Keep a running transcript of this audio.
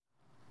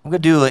I'm going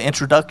to do an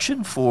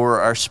introduction for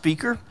our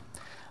speaker.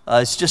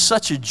 It's just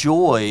such a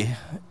joy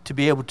to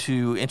be able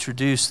to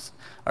introduce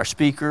our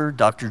speaker,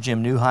 Dr.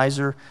 Jim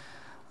Neuheiser.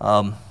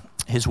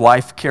 His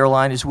wife,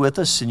 Caroline, is with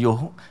us, and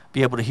you'll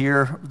be able to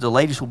hear, the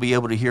ladies will be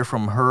able to hear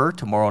from her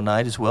tomorrow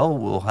night as well.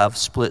 We'll have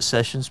split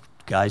sessions,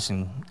 guys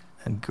and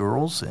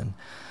girls. And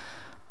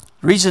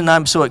the reason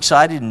I'm so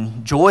excited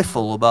and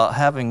joyful about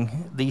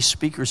having these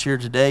speakers here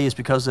today is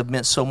because they've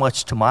meant so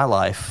much to my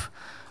life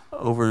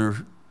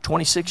over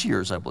 26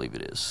 years, I believe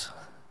it is.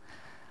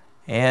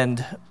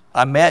 And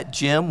I met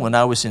Jim when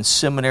I was in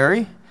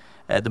seminary,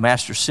 at the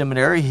Master's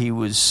Seminary. He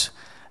was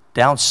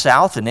down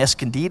south in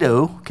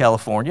Escondido,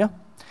 California.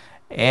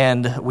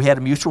 And we had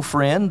a mutual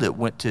friend that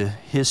went to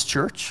his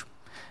church.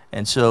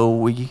 And so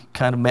we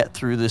kind of met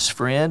through this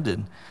friend,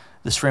 and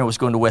this friend was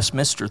going to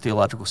Westminster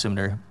Theological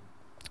Seminary.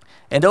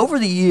 And over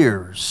the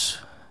years,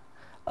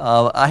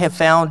 I have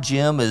found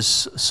Jim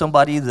as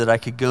somebody that I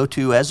could go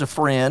to as a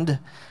friend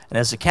and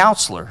as a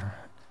counselor.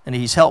 And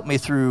he's helped me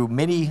through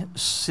many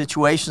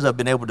situations. I've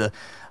been able to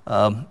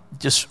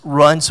just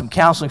run some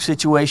counseling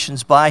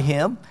situations by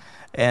him.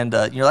 And,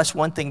 that's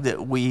one thing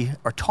that we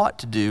are taught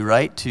to do,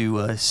 right?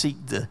 To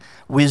seek the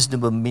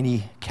wisdom of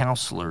many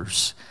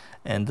counselors.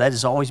 And that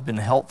has always been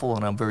helpful,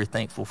 and I'm very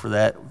thankful for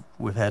that.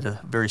 We've had a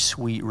very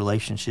sweet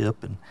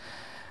relationship. And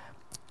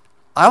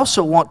I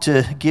also want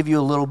to give you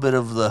a little bit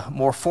of the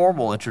more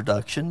formal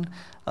introduction.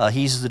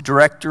 He's the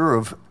director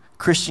of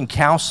Christian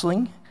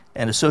counseling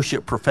and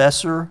associate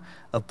professor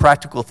of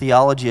practical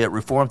theology at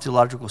Reformed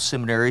Theological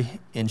Seminary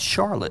in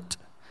Charlotte.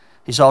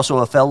 He's also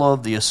a fellow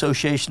of the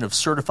Association of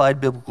Certified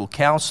Biblical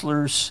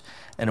Counselors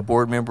and a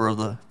board member of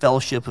the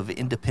Fellowship of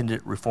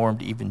Independent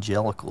Reformed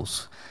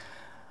Evangelicals.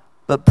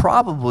 But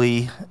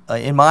probably,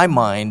 in my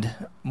mind,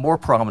 more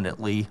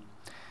prominently,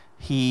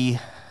 he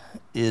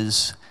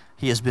has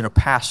been a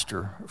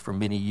pastor for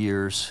many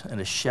years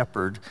and a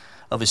shepherd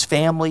of his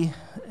family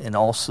and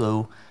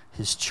also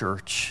his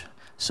church.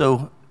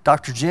 So,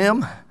 Dr.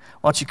 Jim,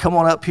 why don't you come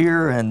on up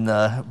here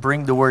and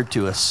bring the word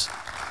to us.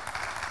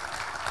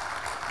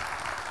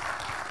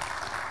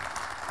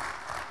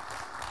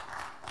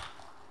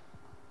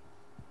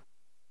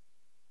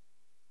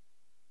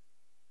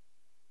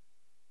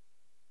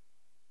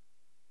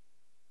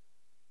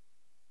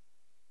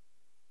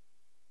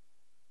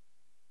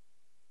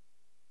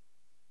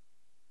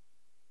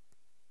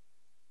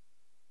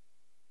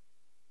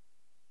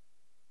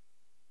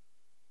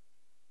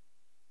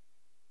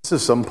 This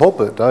is some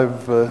pulpit.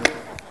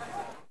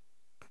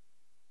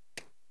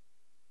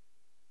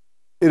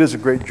 It is a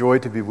great joy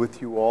to be with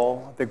you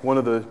all. I think one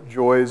of the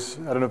joys,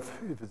 I don't know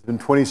if it's been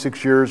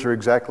 26 years or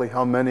exactly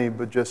how many,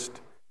 but just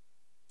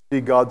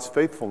see God's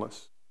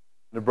faithfulness.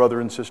 And a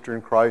brother and sister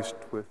in Christ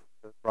with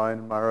Brian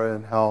and Myra,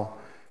 and how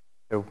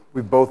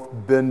we've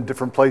both been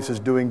different places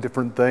doing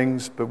different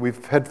things, but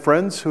we've had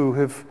friends who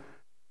have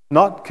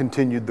not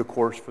continued the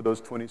course for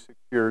those 26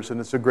 years, and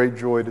it's a great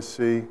joy to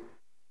see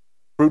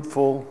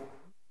fruitful,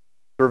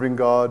 serving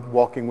God,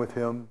 walking with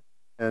Him,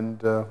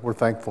 and we're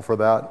thankful for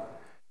that.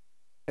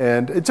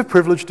 And it's a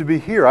privilege to be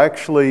here. I had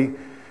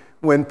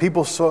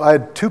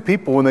two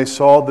people when they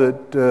saw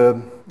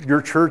that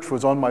your church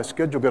was on my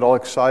schedule get all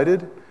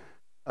excited.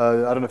 I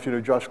don't know if you know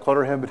Josh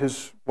Clutterham, but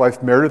his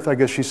wife Meredith, I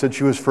guess she said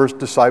she was first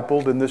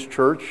discipled in this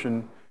church,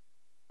 and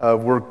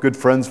we're good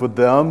friends with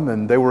them,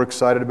 and they were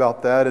excited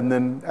about that. And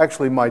then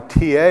actually my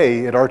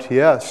TA at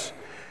RTS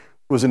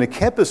was in a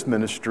campus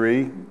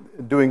ministry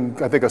doing,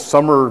 I think, a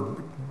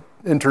summer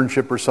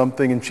internship or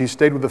something, and she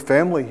stayed with the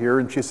family here,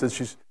 and she said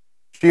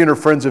she and her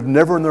friends have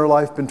never in their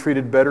life been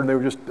treated better, and they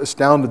were just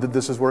astounded that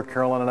this is where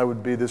Caroline and I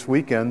would be this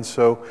weekend.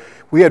 So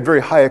we had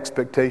very high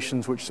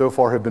expectations, which so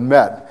far have been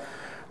met.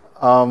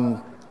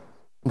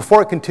 Before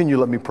I continue,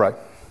 let me pray.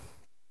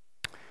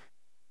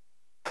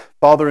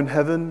 Father in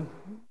heaven,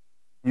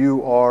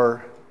 you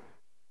are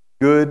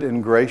good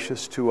and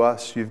gracious to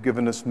us. You've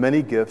given us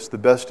many gifts, the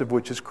best of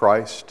which is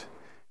Christ.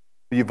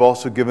 You've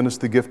also given us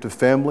the gift of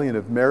family and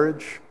of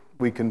marriage.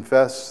 We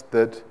confess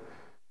that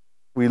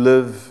we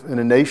live in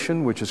a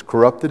nation which has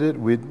corrupted it,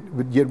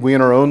 yet we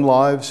in our own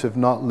lives have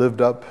not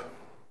lived up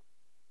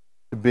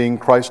to being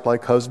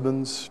Christ-like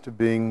husbands, to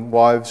being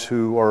wives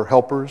who are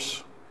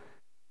helpers.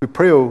 We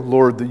pray, O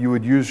Lord, that you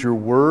would use your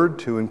word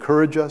to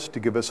encourage us, to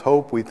give us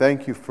hope. We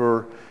thank you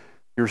for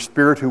your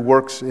Spirit who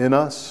works in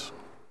us,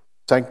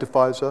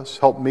 sanctifies us.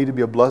 Help me to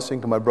be a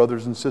blessing to my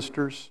brothers and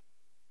sisters.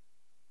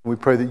 We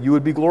pray that you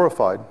would be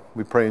glorified.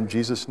 We pray in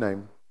Jesus'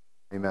 name.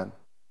 Amen.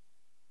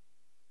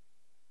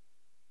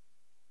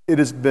 It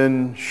has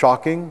been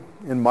shocking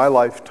in my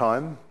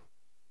lifetime,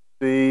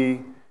 the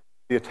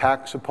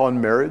attacks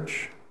upon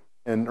marriage.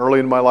 And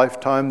early in my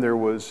lifetime, there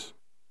was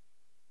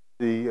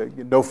the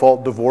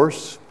no-fault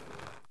divorce.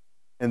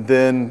 And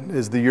then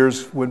as the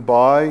years went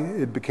by,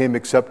 it became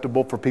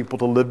acceptable for people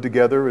to live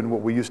together in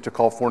what we used to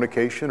call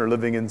fornication or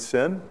living in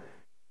sin.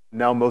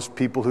 Now most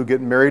people who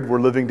get married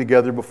were living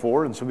together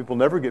before, and some people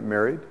never get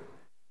married.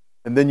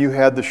 And then you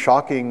had the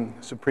shocking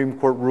Supreme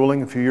Court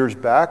ruling a few years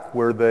back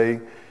where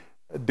they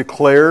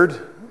declared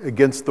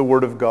against the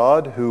Word of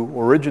God, who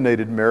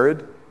originated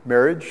marriage,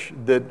 marriage,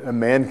 that a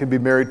man can be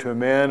married to a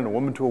man and a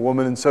woman to a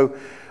woman. And so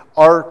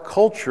our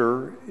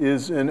culture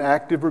is in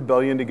active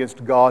rebellion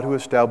against God who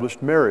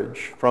established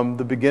marriage from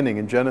the beginning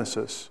in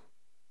Genesis.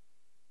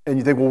 And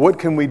you think, well, what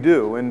can we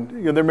do?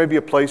 And there may be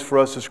a place for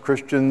us as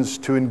Christians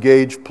to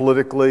engage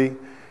politically,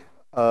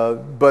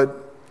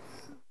 but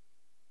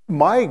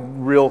my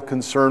real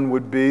concern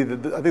would be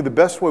that I think the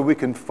best way we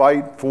can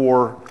fight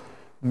for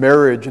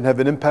marriage and have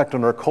an impact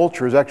on our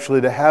culture is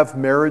actually to have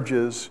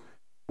marriages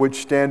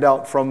which stand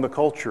out from the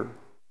culture.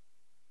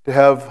 To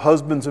have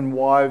husbands and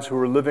wives who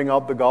are living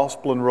out the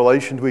gospel in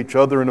relation to each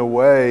other in a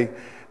way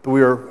that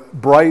we are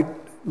bright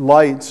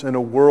lights in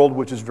a world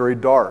which is very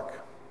dark.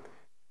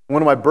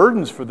 One of my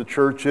burdens for the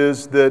church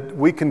is that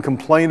we can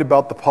complain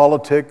about the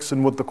politics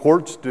and what the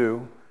courts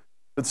do,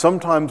 but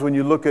sometimes when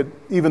you look at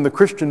even the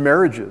Christian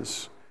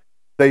marriages,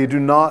 they do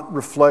not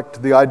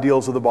reflect the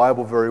ideals of the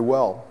Bible very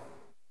well.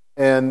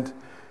 And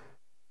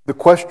the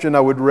question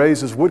I would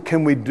raise is, what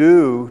can we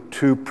do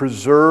to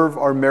preserve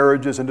our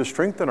marriages and to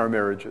strengthen our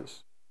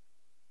marriages?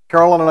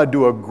 Caroline and I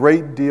do a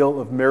great deal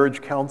of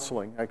marriage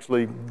counseling.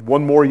 Actually,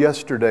 one more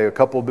yesterday. A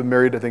couple have been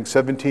married, I think,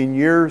 17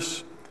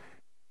 years.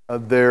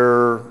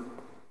 They're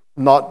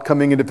not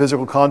coming into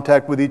physical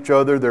contact with each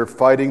other. They're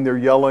fighting, they're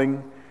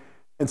yelling.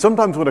 And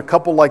sometimes when a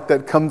couple like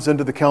that comes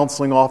into the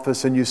counseling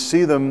office and you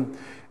see them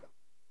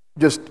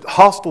just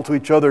hostile to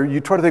each other, you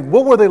try to think,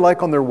 what were they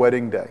like on their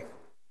wedding day?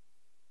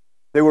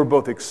 They were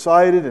both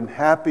excited and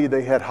happy.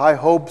 They had high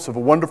hopes of a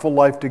wonderful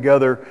life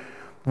together.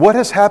 What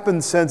has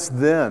happened since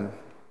then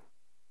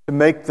to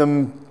make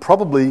them,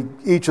 probably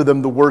each of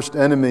them, the worst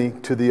enemy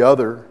to the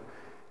other?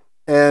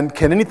 And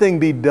can anything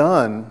be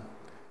done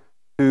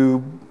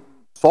to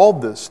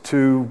solve this,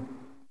 to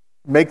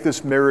make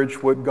this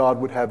marriage what God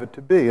would have it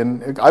to be?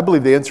 And I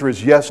believe the answer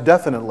is yes,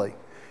 definitely.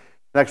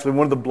 And actually,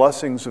 one of the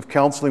blessings of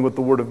counseling with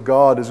the Word of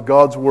God is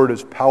God's Word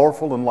is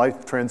powerful and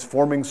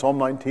life-transforming. Psalm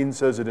 19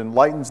 says it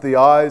enlightens the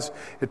eyes,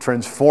 it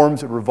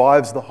transforms, it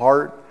revives the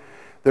heart.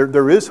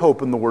 There is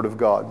hope in the Word of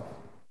God.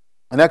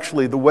 And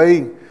actually, the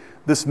way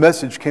this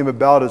message came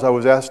about is I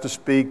was asked to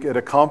speak at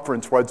a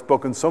conference where I'd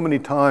spoken so many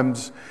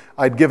times,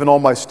 I'd given all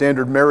my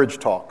standard marriage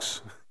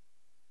talks.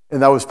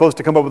 And I was supposed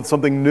to come up with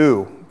something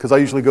new, because I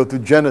usually go through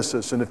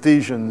Genesis and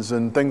Ephesians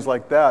and things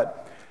like that.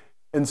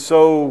 And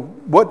so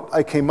what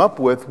I came up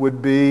with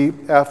would be,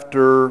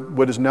 after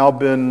what has now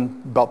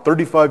been about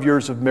 35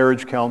 years of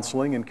marriage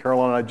counseling, and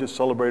Caroline and I just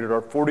celebrated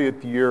our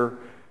 40th year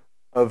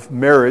of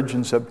marriage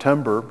in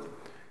September,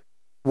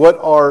 what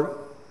are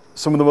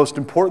some of the most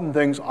important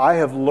things I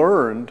have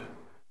learned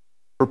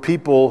for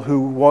people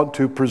who want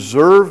to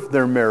preserve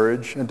their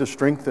marriage and to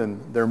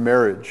strengthen their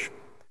marriage.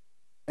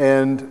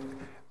 And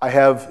I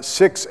have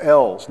 6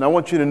 L's. And I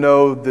want you to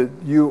know that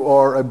you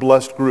are a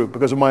blessed group,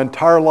 because of my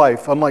entire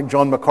life, unlike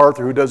John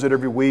MacArthur, who does it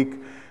every week,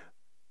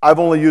 I've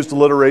only used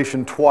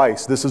alliteration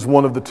twice. This is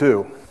one of the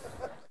 2.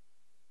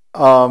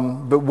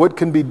 But what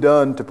can be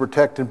done to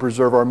protect and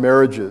preserve our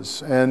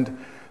marriages? And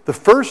the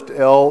first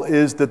L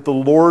is that the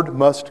Lord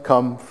must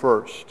come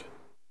first.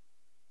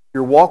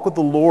 Your walk with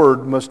the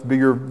Lord must be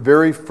your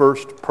very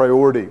first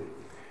priority.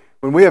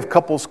 When we have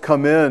couples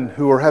come in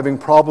who are having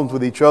problems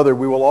with each other,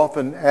 we will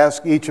often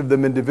ask each of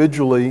them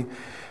individually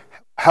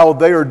how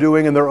they are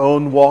doing in their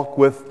own walk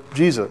with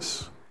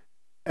Jesus.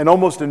 And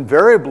almost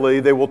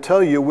invariably, they will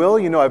tell you, well,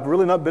 I've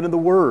really not been in the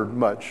Word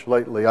much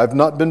lately. I've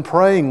not been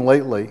praying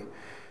lately.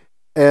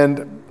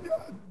 And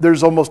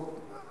there's almost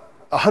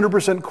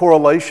 100%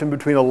 correlation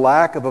between a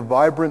lack of a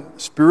vibrant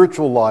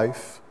spiritual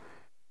life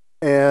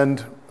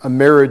and a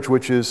marriage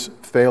which is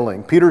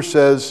failing. Peter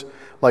says,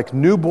 like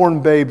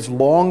newborn babes,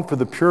 long for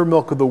the pure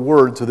milk of the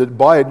Word, so that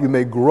by it you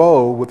may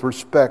grow with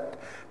respect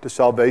to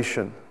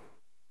salvation.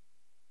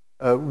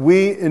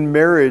 We in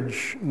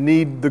marriage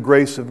need the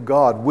grace of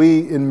God.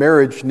 We in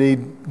marriage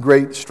need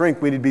great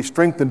strength. We need to be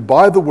strengthened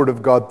by the Word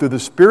of God, through the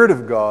Spirit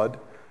of God,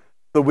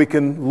 so we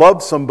can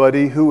love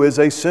somebody who is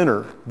a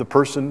sinner, the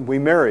person we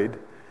married,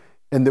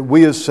 and that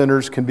we as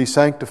sinners can be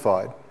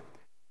sanctified.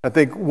 I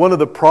think one of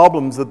the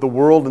problems that the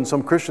world and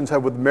some Christians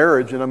have with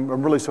marriage, and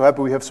I'm really so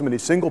happy we have so many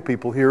single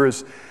people here,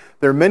 is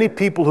there are many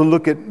people who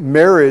look at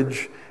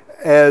marriage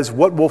as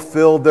what will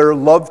fill their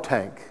love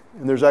tank.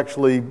 And there's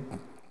actually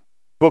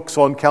books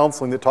on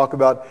counseling that talk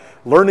about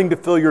learning to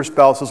fill your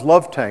spouse's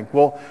love tank.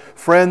 Well,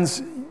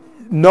 friends,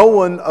 no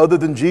one other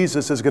than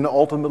Jesus is going to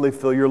ultimately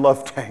fill your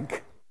love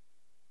tank.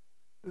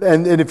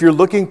 And if you're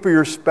looking for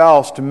your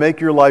spouse to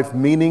make your life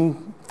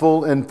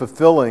meaningful and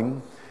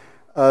fulfilling,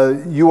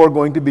 you are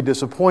going to be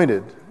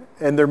disappointed.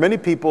 And there are many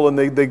people, and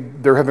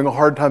they're having a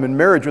hard time in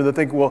marriage, and they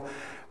think, well,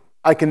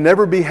 I can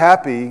never be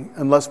happy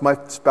unless my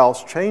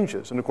spouse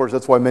changes. And of course,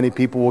 that's why many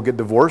people will get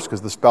divorced,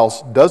 because the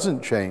spouse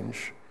doesn't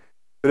change.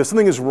 But if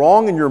something is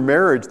wrong in your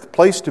marriage, the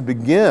place to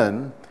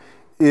begin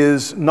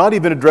is not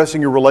even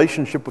addressing your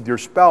relationship with your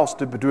spouse,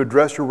 but to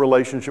address your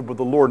relationship with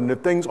the Lord. And if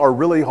things are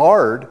really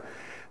hard,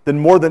 then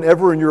more than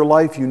ever in your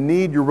life, you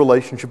need your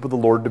relationship with the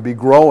Lord to be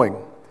growing.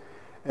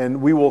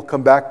 And we will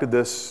come back to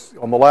this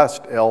on the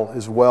last L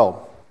as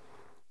well.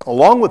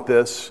 Along with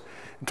this,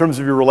 in terms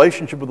of your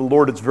relationship with the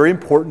Lord, it's very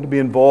important to be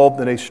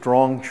involved in a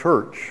strong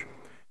church.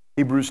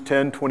 Hebrews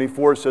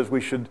 10:24 says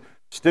we should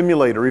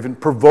stimulate or even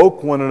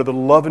provoke one another to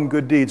love and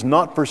good deeds,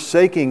 not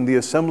forsaking the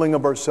assembling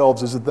of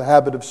ourselves as is the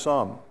habit of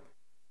some.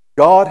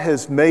 God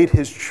has made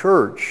His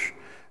church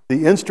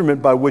the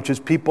instrument by which His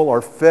people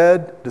are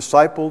fed,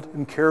 discipled,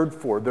 and cared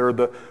for. They're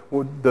the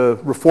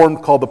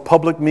Reformed call the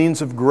public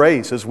means of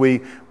grace. As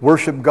we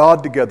worship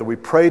God together, we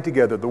pray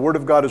together, the Word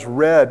of God is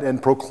read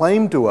and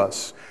proclaimed to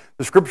us.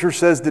 The Scripture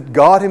says that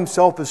God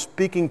Himself is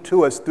speaking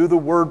to us through the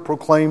Word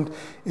proclaimed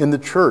in the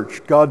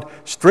church. God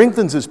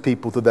strengthens His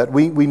people through that.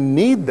 We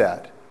need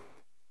that.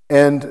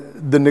 And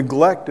the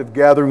neglect of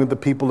gathering with the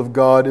people of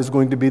God is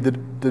going to be the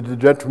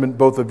detriment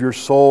both of your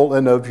soul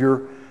and of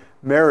your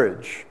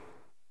marriage.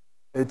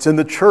 It's in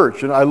the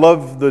church, and I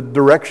love the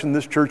direction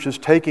this church is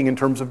taking in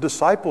terms of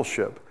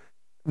discipleship.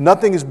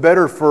 Nothing is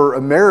better for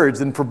a marriage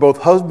than for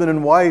both husband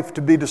and wife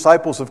to be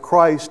disciples of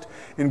Christ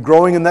in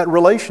growing in that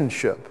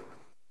relationship,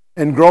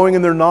 and growing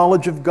in their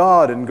knowledge of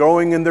God, and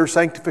growing in their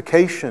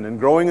sanctification, and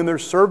growing in their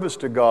service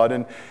to God.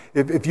 And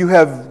if you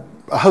have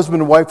a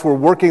husband and wife who are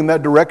working in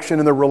that direction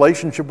in their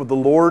relationship with the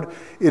Lord,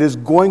 it is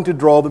going to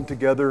draw them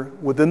together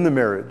within the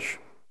marriage.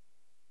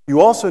 You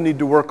also need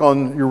to work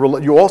on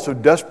you also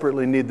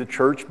desperately need the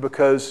church,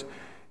 because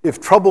if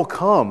trouble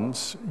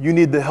comes, you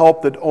need the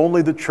help that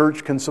only the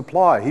church can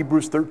supply.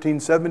 Hebrews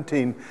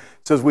 13:17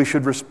 says we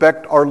should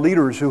respect our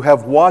leaders who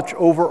have watch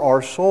over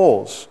our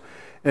souls.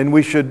 And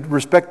we should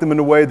respect them in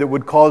a way that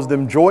would cause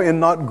them joy and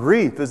not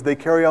grief as they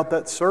carry out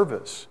that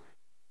service.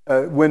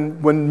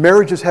 When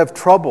marriages have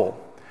trouble,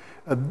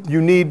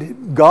 you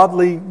need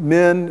godly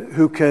men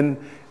who can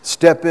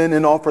step in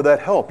and offer that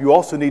help. You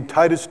also need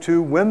Titus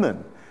 2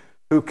 women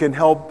who can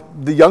help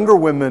the younger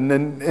women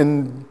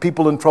and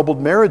people in troubled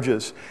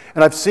marriages.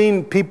 And I've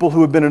seen people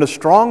who have been in a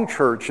strong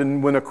church,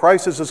 and when a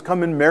crisis has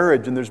come in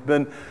marriage and there's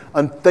been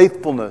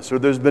unfaithfulness, or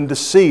there's been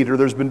deceit, or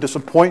there's been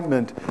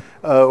disappointment,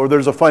 or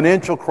there's a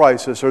financial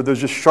crisis, or there's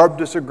just sharp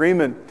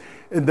disagreement,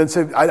 and then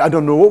say, I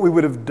don't know what we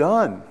would have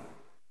done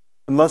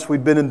unless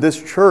we'd been in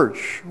this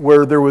church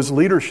where there was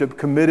leadership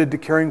committed to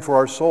caring for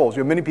our souls.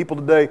 You know, many people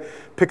today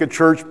pick a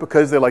church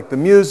because they like the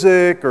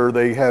music, or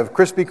they have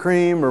Krispy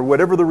Kreme, or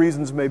whatever the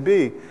reasons may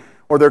be,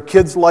 or their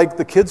kids like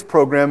the kids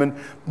program, and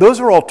those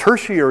are all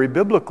tertiary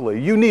biblically.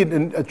 You need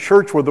a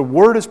church where the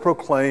Word is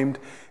proclaimed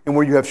and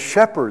where you have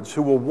shepherds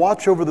who will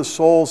watch over the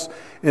souls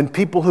and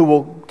people who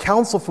will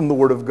counsel from the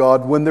Word of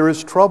God when there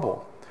is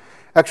trouble.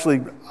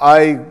 Actually,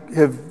 I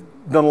have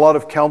done a lot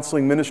of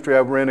counseling ministry. I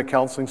ran a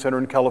counseling center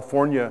in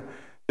California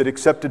that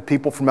accepted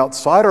people from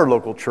outside our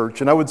local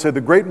church. And I would say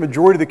the great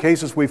majority of the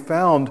cases we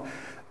found,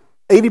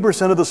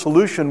 80% of the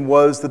solution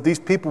was that these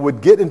people would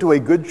get into a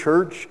good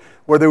church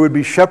where they would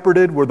be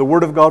shepherded, where the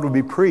Word of God would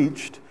be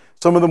preached.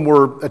 Some of them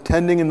were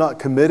attending and not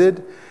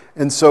committed.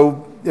 And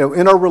so,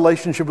 in our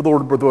relationship with the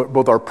Lord,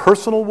 both our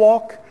personal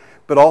walk,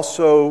 but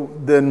also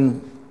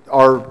then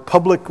our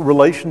public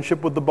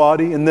relationship with the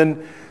body, and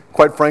then,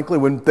 quite frankly,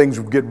 when things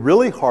get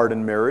really hard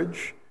in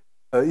marriage,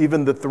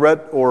 even the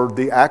threat or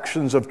the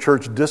actions of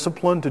church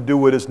discipline to do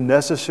what is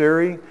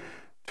necessary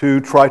to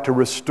try to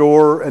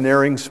restore an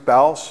erring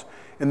spouse.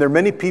 And there are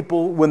many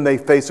people, when they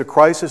face a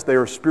crisis, they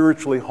are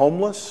spiritually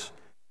homeless,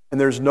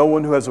 and there's no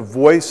one who has a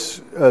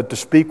voice to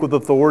speak with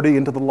authority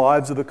into the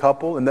lives of the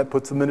couple, and that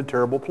puts them in a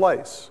terrible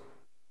place.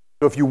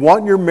 So if you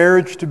want your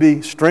marriage to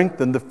be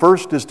strengthened, the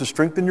first is to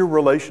strengthen your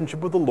relationship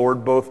with the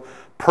Lord, both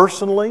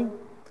personally,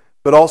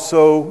 but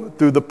also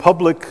through the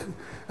public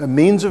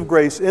means of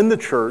grace in the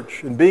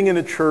church, and being in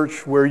a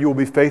church where you will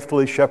be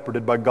faithfully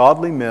shepherded by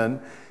godly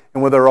men,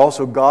 and where there are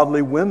also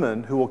godly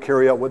women who will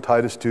carry out what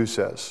Titus 2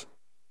 says.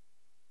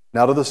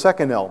 Now to the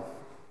second L.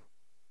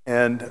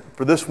 And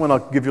for this one, I'll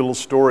give you a little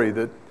story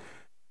that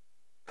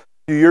a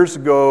few years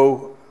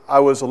ago, I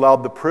was allowed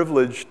the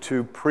privilege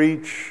to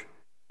preach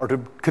or to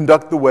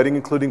conduct the wedding,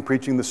 including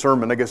preaching the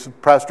sermon. I guess the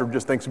pastor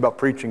just thinks about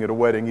preaching at a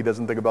wedding. He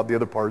doesn't think about the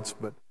other parts.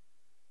 But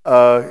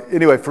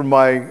anyway, for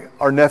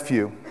our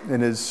nephew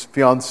and his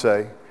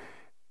fiancée.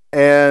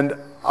 And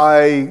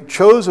I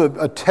chose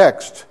a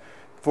text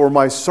for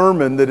my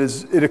sermon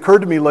it occurred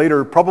to me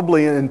later,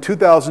 probably in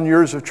 2,000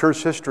 years of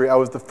church history, I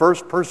was the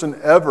first person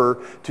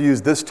ever to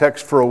use this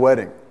text for a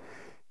wedding.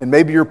 And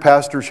maybe your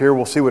pastors here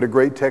will see what a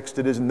great text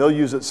it is, and they'll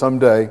use it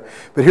someday.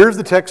 But here's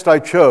the text I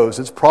chose.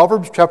 It's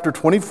Proverbs chapter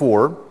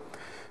 24,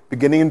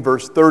 beginning in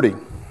verse 30.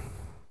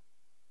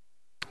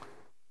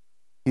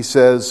 He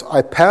says,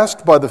 I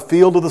passed by the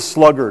field of the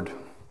sluggard,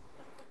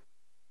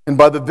 and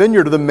by the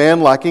vineyard of the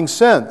man lacking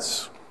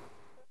sense.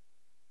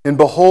 And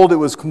behold, it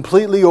was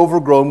completely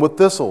overgrown with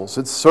thistles.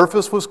 Its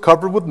surface was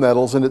covered with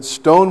nettles, and its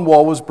stone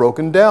wall was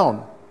broken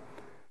down.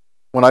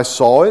 When I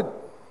saw it,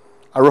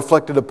 I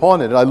reflected upon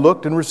it, and I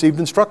looked and received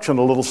instruction.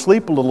 A little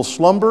sleep, a little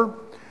slumber,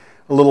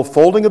 a little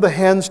folding of the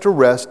hands to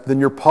rest, then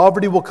your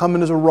poverty will come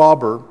in as a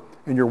robber,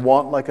 and your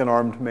want like an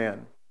armed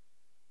man.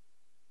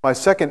 My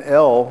second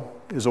L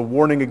is a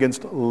warning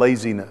against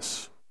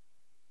laziness.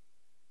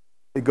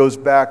 It goes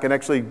back, and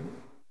actually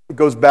it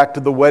goes back to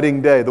the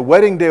wedding day. The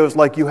wedding day was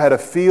like you had a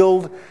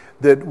field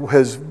that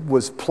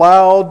was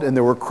plowed and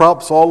there were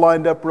crops all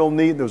lined up real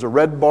neat. There was a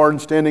red barn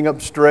standing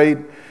up straight.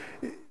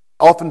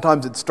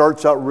 Oftentimes it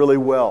starts out really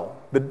well.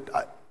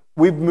 But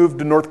we've moved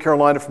to North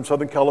Carolina from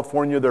Southern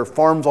California. There are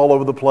farms all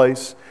over the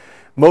place.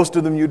 Most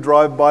of them you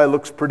drive by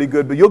looks pretty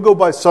good, but you'll go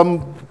by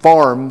some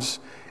farms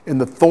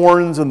and the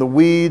thorns and the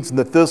weeds and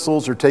the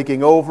thistles are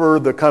taking over.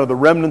 The kind of the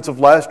remnants of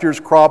last year's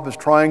crop is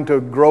trying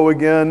to grow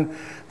again.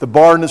 The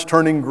barn is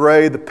turning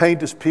gray. The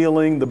paint is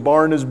peeling. The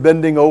barn is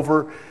bending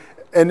over.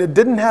 And it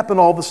didn't happen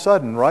all of a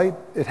sudden, right?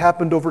 It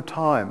happened over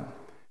time.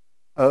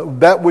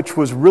 That which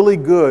was really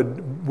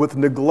good with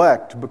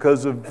neglect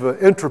because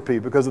of entropy,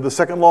 because of the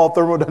second law of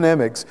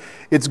thermodynamics,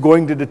 it's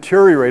going to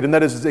deteriorate. And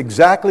that is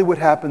exactly what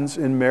happens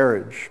in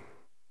marriage.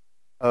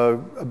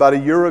 About a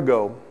year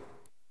ago,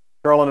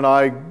 Carolyn and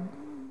I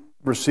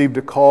received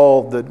a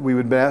call that we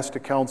would be asked to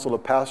counsel a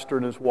pastor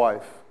and his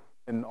wife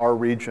in our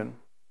region.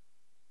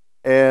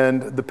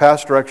 And the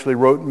pastor actually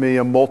wrote me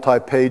a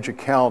multi-page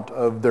account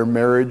of their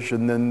marriage.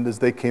 And then as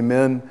they came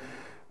in,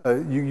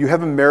 you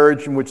have a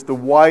marriage in which the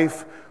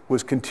wife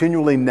was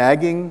continually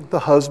nagging the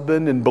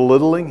husband and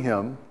belittling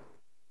him.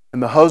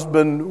 And the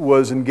husband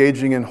was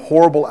engaging in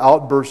horrible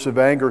outbursts of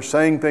anger,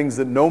 saying things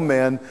that no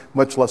man,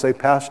 much less a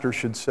pastor,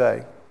 should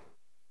say.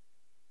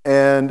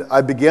 And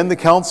I began the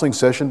counseling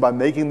session by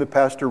making the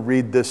pastor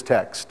read this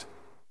text.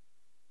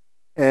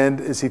 And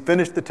as he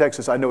finished the text,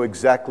 he said, I know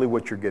exactly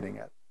what you're getting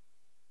at.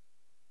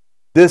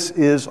 This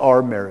is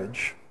our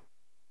marriage.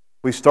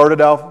 We started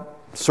out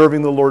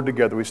serving the Lord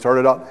together. We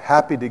started out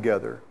happy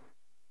together.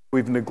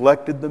 We've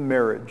neglected the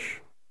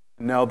marriage,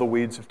 and now the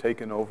weeds have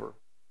taken over.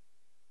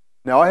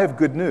 Now I have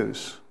good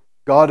news.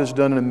 God has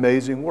done an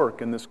amazing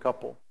work in this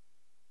couple.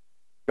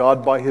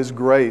 God, by His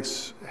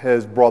grace,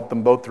 has brought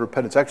them both to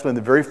repentance. Actually, in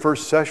the very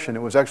first session,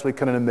 it was actually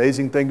kind of an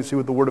amazing thing to see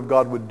what the Word of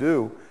God would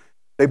do.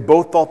 They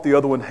both thought the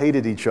other one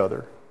hated each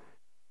other.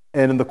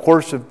 And in the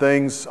course of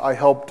things, I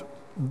helped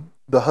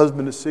the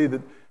husband to see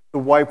that the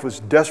wife was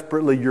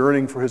desperately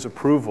yearning for his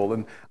approval.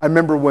 And I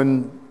remember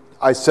when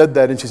I said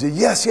that, and she said,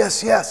 yes,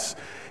 yes, yes.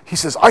 He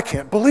says, I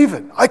can't believe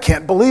it. I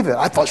can't believe it.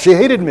 I thought she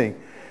hated me.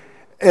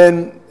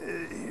 And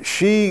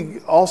she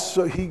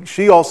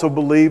also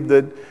believed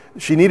that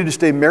she needed to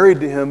stay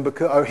married to him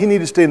because he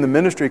needed to stay in the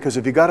ministry because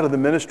if he got out of the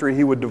ministry,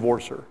 he would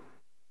divorce her.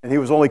 And he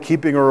was only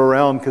keeping her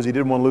around because he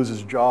didn't want to lose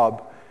his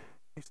job.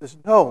 He says,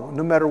 no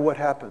matter what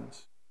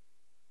happens,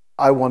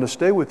 I want to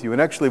stay with you. And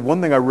actually,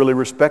 one thing I really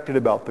respected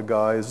about the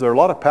guy is there are a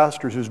lot of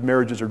pastors whose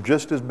marriages are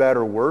just as bad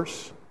or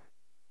worse.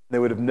 They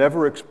would have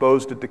never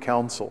exposed it to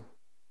counsel.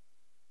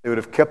 They would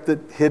have kept it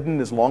hidden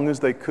as long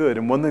as they could.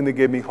 And one thing that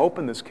gave me hope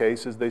in this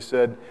case is they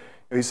said,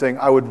 he's saying,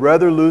 I would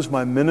rather lose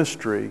my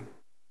ministry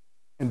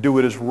and do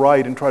what is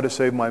right and try to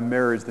save my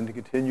marriage than to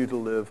continue to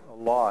live a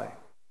lie.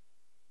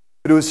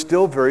 But it was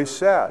still very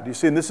sad. You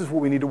see, and this is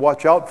what we need to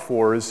watch out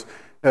for is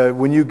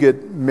when you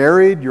get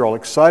married, you're all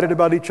excited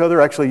about each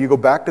other. Actually, you go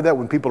back to that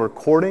when people are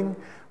courting,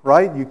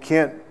 right? You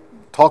can't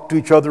talk to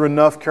each other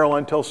enough.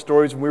 Caroline tells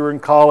stories when we were in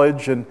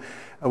college, and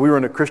we were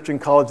in a Christian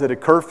college that had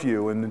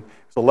curfew, and it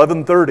was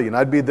 11:30, and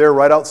I'd be there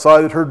right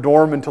outside at her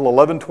dorm until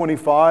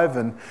 11:25,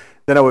 and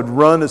then I would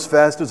run as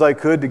fast as I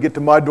could to get to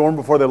my dorm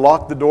before they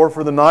locked the door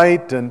for the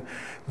night, and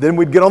then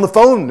we'd get on the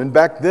phone. And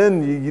back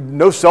then,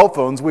 no cell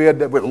phones. We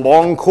had a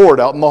long cord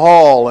out in the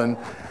hall, and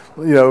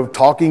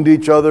talking to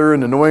each other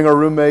and annoying our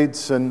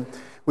roommates, and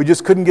we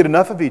just couldn't get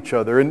enough of each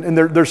other. And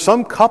there's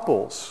some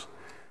couples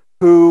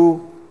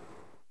who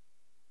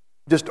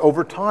just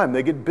over time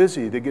they get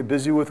busy. They get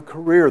busy with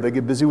career. They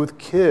get busy with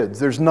kids.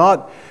 There's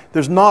not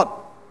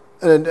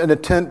an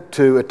attempt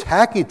to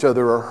attack each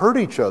other or hurt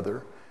each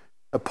other.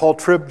 Paul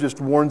Tripp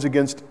just warns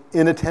against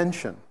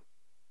inattention.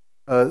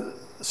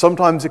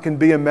 Sometimes it can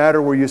be a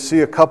matter where you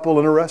see a couple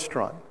in a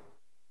restaurant.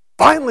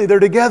 Finally, they're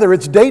together.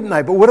 It's date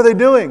night, but what are they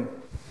doing?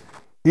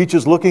 Each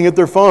is looking at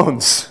their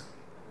phones.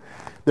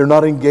 They're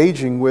not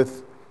engaging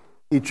with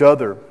each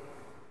other.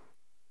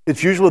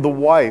 It's usually the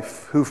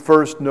wife who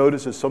first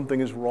notices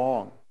something is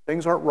wrong.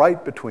 Things aren't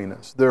right between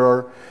us. There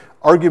are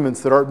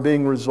arguments that aren't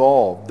being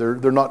resolved.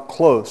 They're not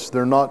close.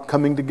 They're not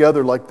coming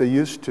together like they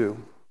used to.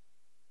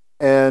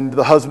 And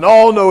the husband,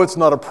 oh, no, it's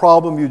not a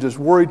problem. You just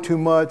worry too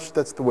much.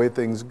 That's the way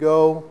things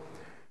go.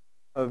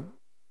 Do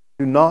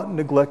not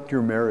neglect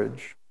your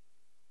marriage.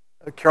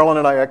 Carolyn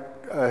and I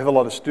have a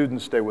lot of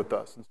students stay with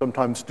us. And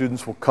sometimes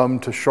students will come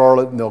to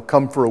Charlotte and they'll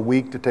come for a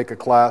week to take a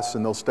class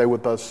and they'll stay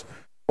with us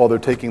while they're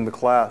taking the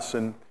class.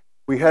 And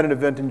we had an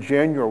event in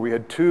January. We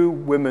had two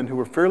women who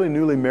were fairly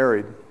newly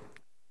married.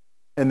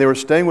 And they were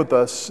staying with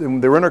us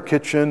and they were in our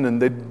kitchen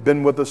and they'd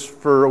been with us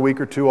for a week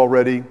or two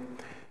already.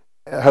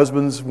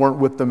 Husbands weren't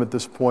with them at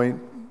this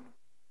point.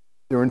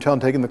 They were in town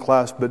taking the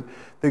class, but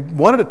they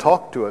wanted to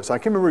talk to us. I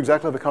can't remember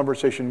exactly how the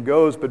conversation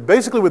goes, but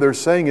basically what they're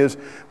saying is,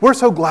 we're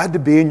so glad to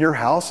be in your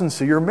house and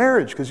see your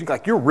marriage, because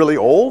you're really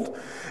old,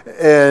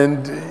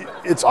 and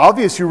it's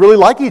obvious you really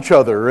like each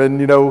other.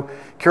 And,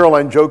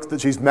 Caroline jokes that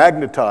she's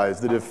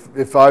magnetized, that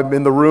if I'm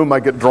in the room, I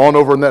get drawn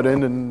over in that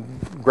end and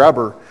grab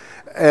her.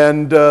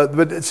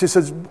 But she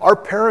says, our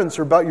parents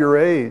are about your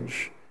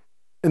age,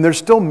 and they're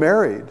still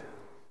married.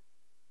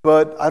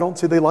 But I don't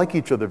say they like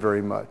each other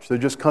very much. They're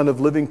just kind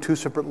of living two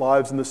separate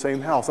lives in the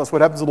same house. That's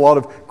what happens in a lot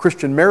of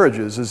Christian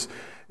marriages.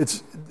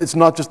 It's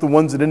not just the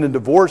ones that end in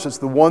divorce, it's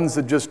the ones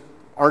that just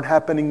aren't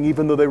happening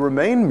even though they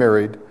remain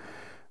married.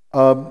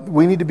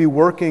 We need to be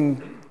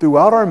working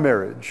throughout our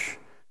marriage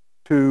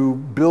to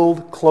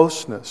build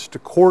closeness, to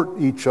court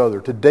each other,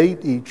 to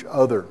date each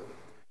other.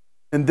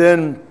 And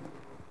then,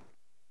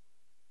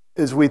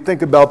 as we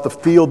think about the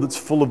field that's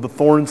full of the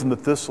thorns and the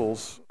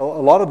thistles, a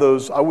lot of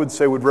those, I would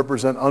say, would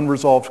represent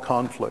unresolved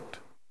conflict.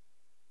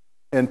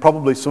 And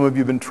probably some of you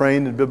have been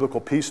trained in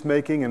biblical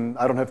peacemaking, and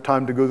I don't have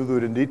time to go through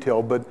it in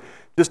detail, but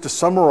just to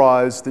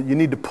summarize that you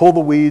need to pull the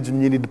weeds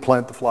and you need to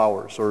plant the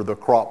flowers or the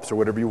crops or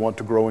whatever you want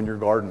to grow in your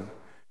garden.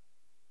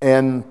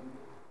 And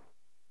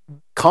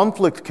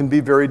conflict can be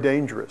very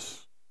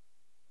dangerous.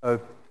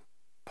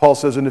 Paul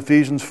says in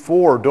Ephesians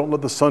 4, don't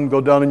let the sun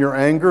go down in your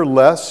anger,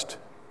 lest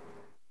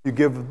you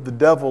give the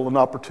devil an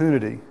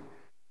opportunity.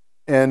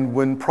 And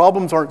when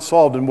problems aren't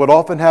solved, and what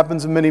often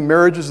happens in many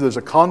marriages, there's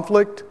a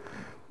conflict,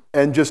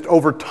 and just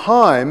over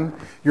time,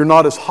 you're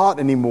not as hot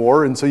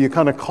anymore, and so you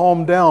kind of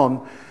calm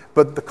down,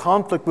 but the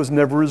conflict was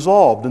never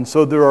resolved. And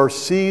so there are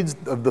seeds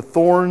of the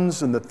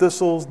thorns and the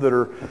thistles that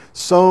are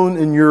sown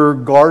in your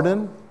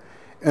garden,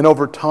 and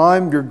over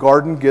time, your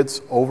garden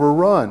gets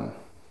overrun.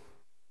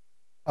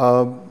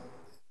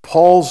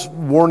 Paul's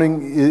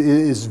warning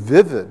is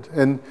vivid,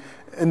 and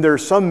there are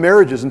some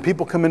marriages, and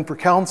people come in for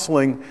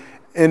counseling,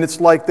 and it's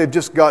like they've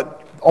just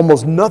got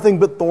almost nothing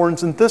but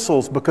thorns and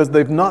thistles because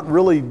they've not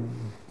really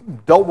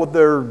dealt with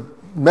their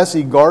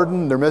messy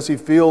garden, their messy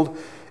field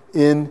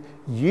in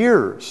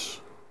years.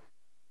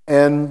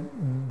 And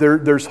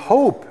there's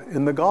hope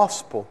in the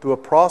gospel through a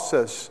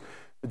process.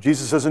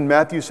 Jesus says in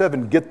Matthew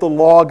 7, get the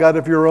log out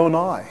of your own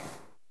eye,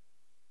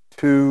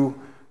 to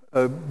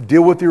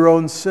deal with your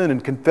own sin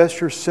and confess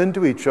your sin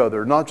to each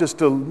other, not just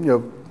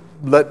to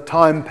let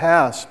time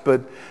pass,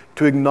 but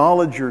to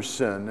acknowledge your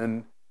sin.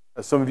 And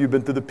some of you have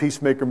been through the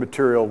Peacemaker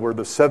material where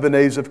the 7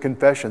 A's of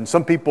confession.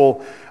 Some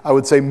people, I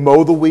would say,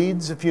 mow the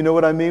weeds, if you know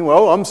what I mean.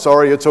 Well, I'm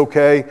sorry, it's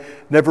okay.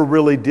 Never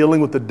really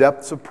dealing with the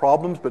depths of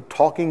problems, but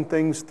talking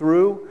things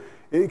through.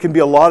 It can be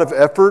a lot of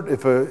effort.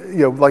 If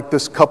like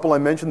this couple I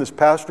mentioned, this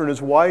pastor and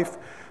his wife,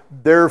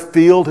 their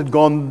field had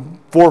gone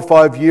 4 or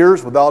 5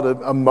 years without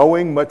a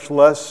mowing, much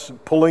less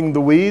pulling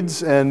the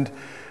weeds, and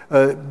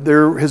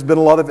there has been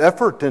a lot of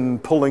effort in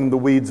pulling the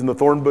weeds and the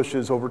thorn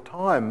bushes over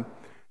time,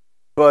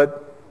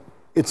 but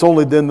it's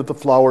only then that the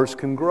flowers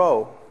can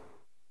grow.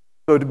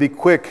 So to be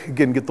quick,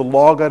 again, get the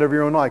log out of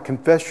your own eye,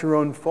 confess your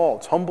own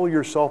faults, humble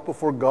yourself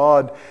before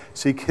God,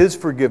 seek His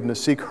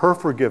forgiveness, seek her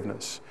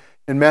forgiveness.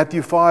 In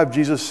Matthew 5,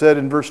 Jesus said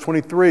in verse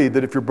 23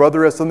 that if your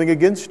brother has something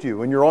against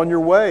you and you're on your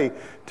way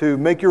to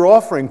make your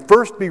offering,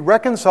 first be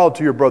reconciled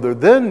to your brother,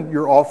 then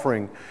your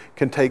offering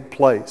can take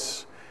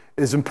place.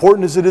 As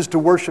important as it is to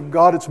worship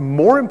God, it's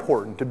more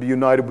important to be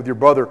united with your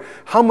brother.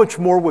 How much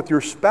more with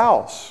your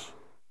spouse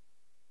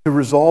to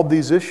resolve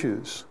these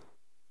issues?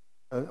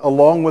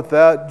 Along with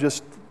that,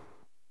 just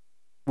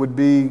would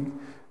be,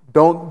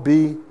 don't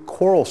be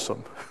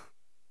quarrelsome.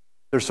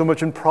 There's so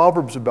much in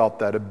Proverbs about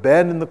that.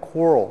 Abandon the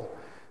quarrel.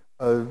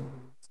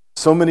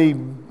 So many,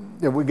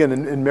 again,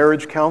 in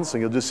marriage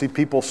counseling, you'll just see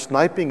people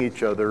sniping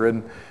each other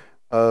and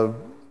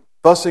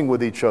fussing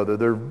with each other.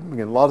 There,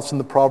 again, a lot is in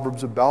the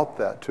Proverbs about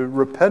that, to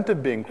repent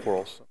of being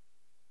quarrelsome.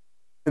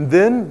 And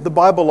then the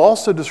Bible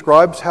also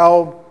describes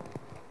how,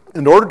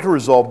 in order to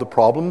resolve the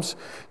problems,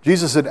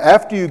 Jesus said,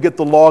 after you get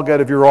the log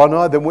out of your own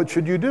eye, then what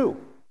should you do?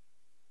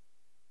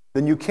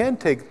 Then you can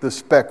take the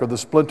speck or the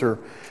splinter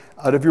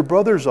out of your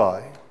brother's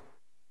eye.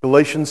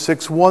 Galatians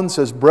 6:1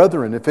 says,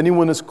 brethren, if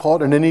anyone is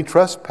caught in any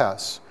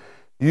trespass,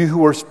 you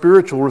who are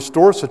spiritual,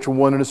 restore such a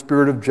one in a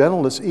spirit of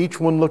gentleness, each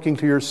one looking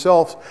to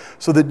yourself,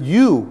 so that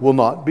you will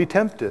not be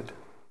tempted.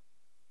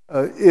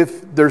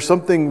 If there's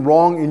something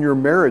wrong in your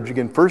marriage,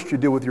 again, first you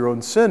deal with your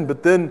own sin,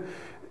 but then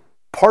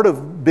part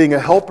of being a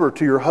helper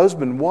to your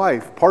husband,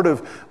 wife, part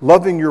of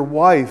loving your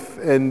wife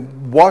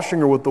and washing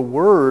her with the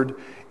Word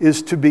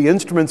is to be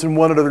instruments in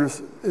one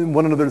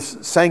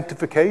another's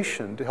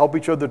sanctification, to help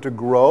each other to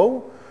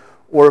grow,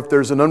 or if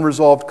there's an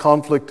unresolved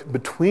conflict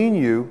between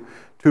you,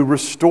 to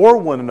restore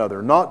one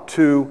another, not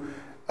to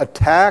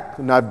attack,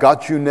 and I've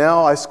got you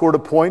now, I scored a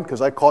point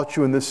because I caught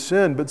you in this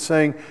sin, but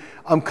saying,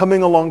 I'm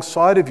coming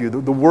alongside of you.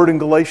 The word in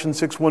Galatians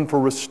 6:1 for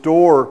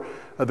restore,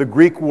 the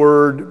Greek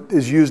word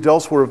is used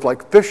elsewhere of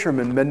like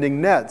fishermen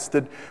mending nets,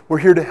 that we're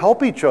here to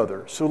help each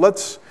other. So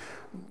let's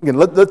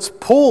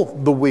pull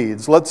the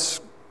weeds.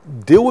 Let's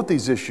deal with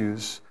these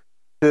issues.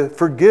 To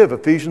forgive,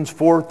 Ephesians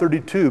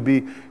 4:32,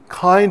 be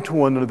kind to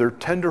one another,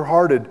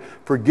 tender-hearted,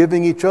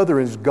 forgiving each other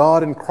as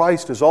God in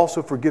Christ has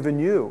also forgiven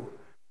you.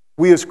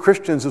 We as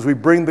Christians, as we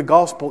bring the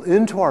gospel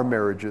into our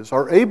marriages,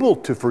 are able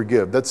to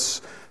forgive.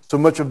 That's so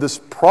much of this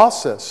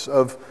process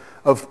of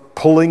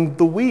pulling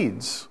the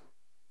weeds.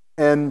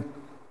 And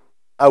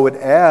I would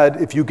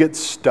add, if you get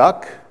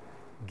stuck,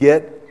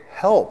 get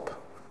help.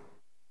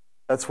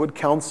 That's what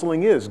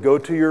counseling is. Go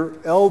to your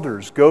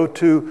elders. Go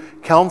to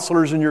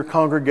counselors in your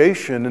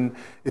congregation. And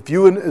if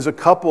you as a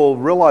couple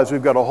realize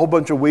we've got a whole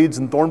bunch of weeds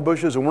and thorn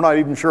bushes and we're not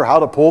even sure how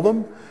to pull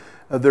them,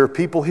 there are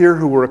people here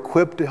who are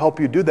equipped to help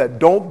you do that.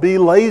 Don't be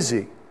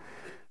lazy.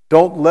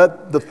 Don't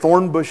let the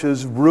thorn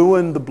bushes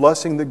ruin the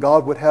blessing that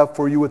God would have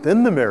for you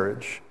within the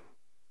marriage.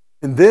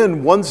 And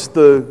then once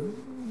the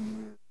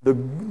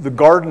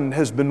garden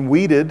has been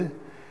weeded,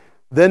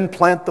 then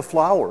plant the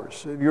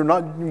flowers.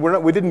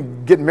 We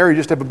didn't get married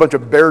just to have a bunch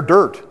of bare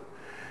dirt.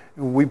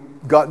 We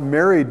got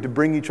married to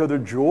bring each other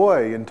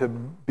joy and to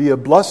be a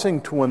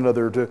blessing to one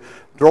another, to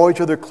draw each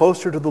other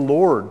closer to the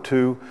Lord,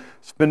 to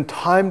spend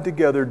time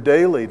together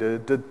daily,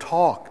 to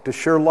talk, to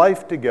share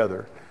life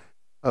together.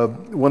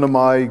 One of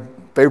my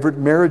favorite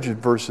marriage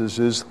verses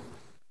is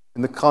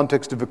in the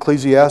context of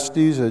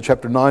Ecclesiastes,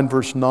 chapter 9,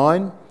 verse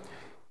 9.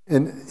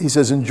 And he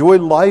says, enjoy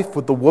life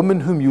with the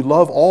woman whom you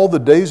love all the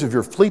days of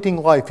your fleeting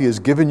life he has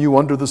given you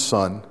under the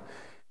sun.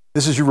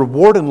 This is your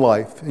reward in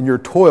life and your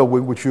toil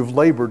with which you have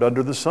labored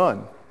under the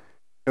sun.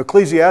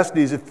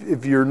 Ecclesiastes,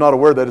 if you're not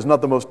aware of that, is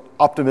not the most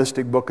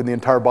optimistic book in the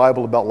entire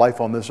Bible about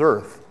life on this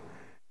earth.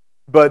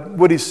 But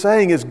what he's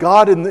saying is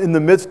God, in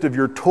the midst of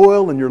your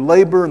toil and your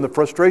labor and the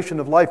frustration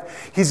of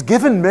life, he's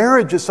given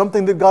marriage as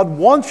something that God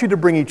wants you to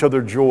bring each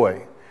other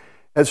joy,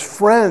 as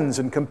friends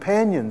and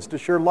companions to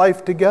share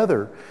life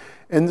together.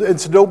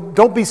 And so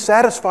don't be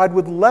satisfied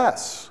with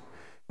less.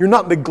 You're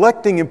not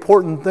neglecting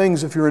important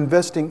things if you're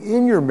investing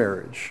in your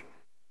marriage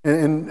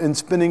and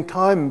spending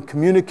time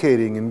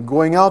communicating and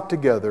going out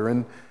together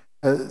and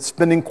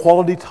spending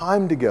quality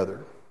time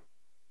together.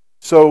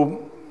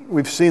 So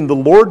we've seen the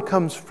Lord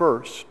comes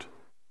first,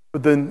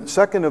 but then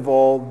second of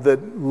all,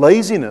 that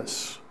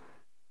laziness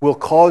will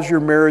cause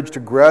your marriage to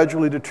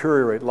gradually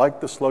deteriorate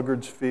like the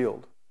sluggard's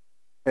field.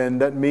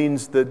 And that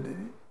means that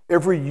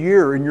every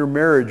year in your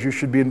marriage, you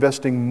should be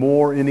investing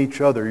more in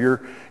each other.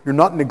 You're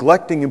not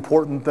neglecting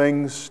important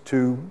things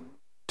to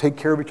take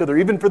care of each other,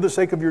 even for the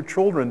sake of your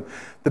children.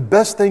 The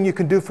best thing you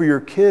can do for your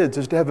kids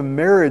is to have a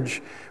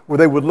marriage where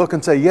they would look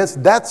and say, yes,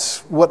 that's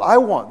what I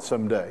want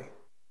someday.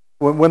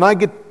 When I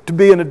get to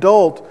be an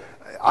adult,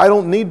 I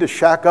don't need to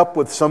shack up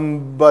with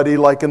somebody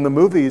like in the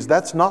movies.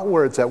 That's not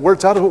where it's at. Where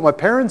it's at is what my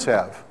parents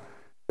have.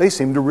 They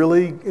seem to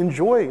really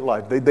enjoy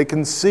life. They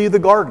can see the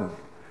garden.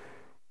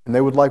 And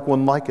they would like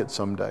one like it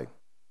someday.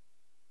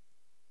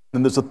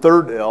 And there's a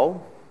third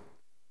L,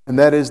 and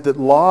that is that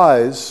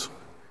lies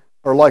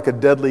are like a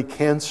deadly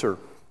cancer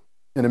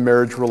in a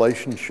marriage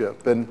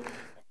relationship. And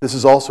this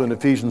is also in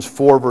Ephesians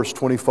 4, verse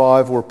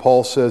 25, where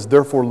Paul says,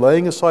 therefore,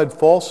 laying aside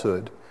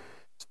falsehood,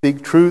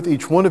 speak truth,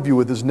 each one of you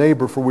with his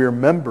neighbor, for we are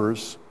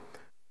members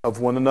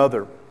of one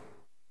another.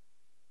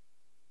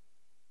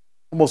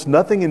 Almost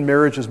nothing in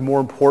marriage is more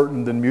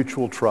important than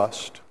mutual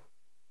trust.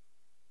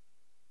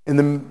 In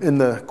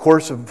the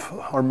course of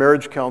our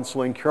marriage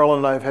counseling, Carolyn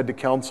and I have had to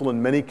counsel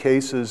in many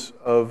cases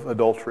of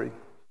adultery.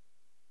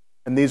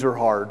 And these are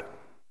hard.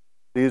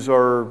 These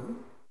are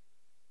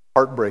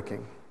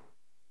heartbreaking.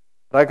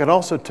 But I can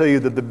also tell you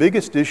that the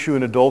biggest issue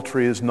in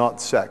adultery is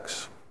not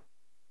sex.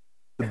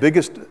 The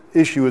biggest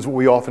issue is what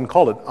we often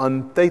call it,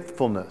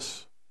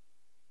 unfaithfulness.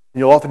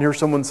 You'll often hear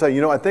someone say,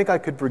 I think I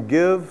could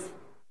forgive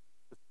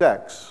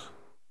sex,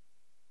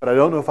 but I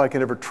don't know if I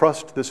can ever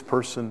trust this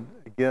person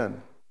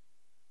again.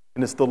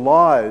 And it's the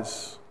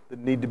lies that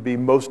need to be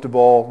most of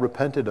all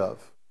repented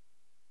of.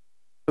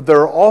 But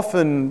there are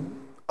often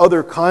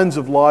other kinds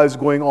of lies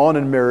going on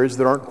in marriage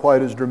that aren't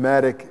quite as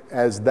dramatic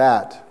as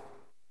that.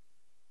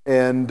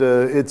 And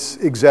it's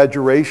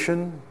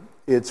exaggeration,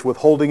 it's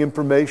withholding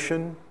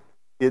information,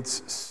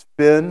 it's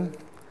spin.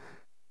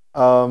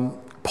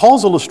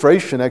 Paul's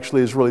illustration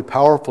actually is really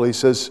powerful. He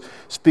says,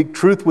 speak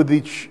truth with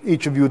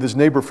each of you with his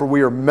neighbor, for we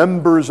are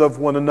members of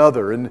one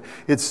another. And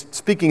it's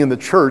speaking in the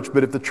church,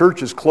 but if the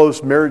church is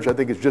close, marriage I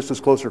think is just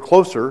as close or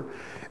closer.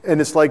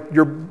 And it's like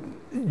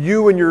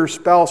you and your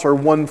spouse are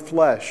one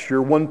flesh,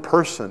 you're one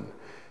person.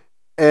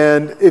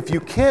 And if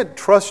you can't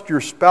trust your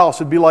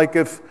spouse, it'd be like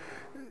if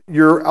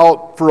you're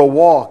out for a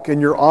walk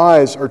and your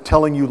eyes are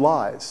telling you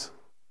lies.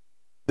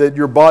 That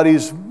your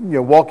body's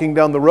walking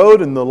down the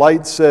road and the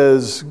light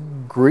says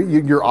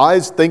green, your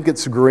eyes think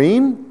it's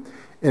green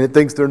and it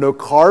thinks there are no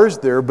cars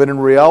there, but in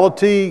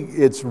reality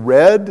it's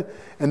red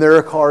and there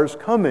are cars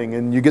coming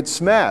and you get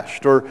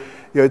smashed. Or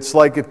it's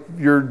like if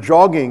you're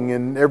jogging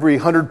and every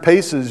 100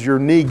 paces your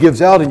knee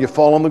gives out and you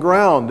fall on the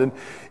ground. And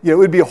it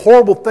would be a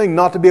horrible thing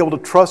not to be able to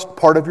trust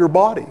part of your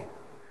body.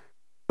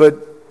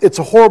 But it's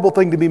a horrible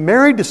thing to be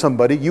married to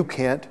somebody you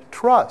can't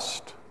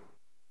trust.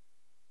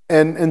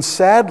 And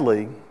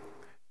sadly,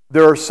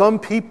 there are some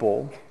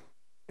people,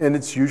 and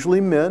it's usually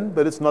men,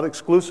 but it's not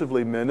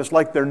exclusively men. It's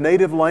like their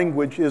native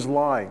language is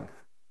lying.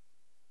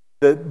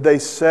 That they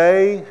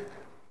say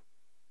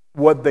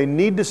what they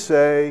need to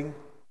say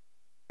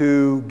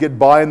to get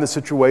by in the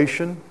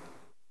situation,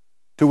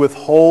 to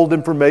withhold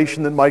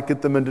information that might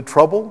get them into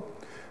trouble,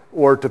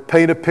 or to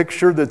paint a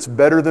picture that's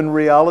better than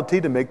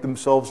reality to make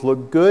themselves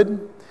look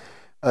good.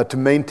 to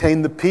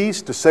maintain the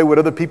peace, to say what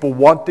other people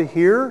want to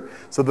hear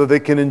so that they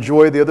can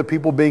enjoy the other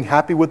people being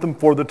happy with them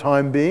for the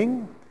time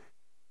being.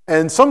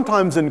 And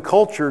sometimes in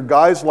culture,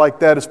 guys like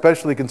that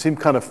especially can seem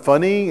kind of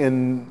funny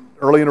and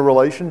early in a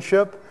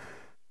relationship.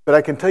 But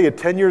I can tell you,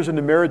 10 years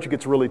into marriage, it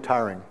gets really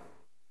tiring.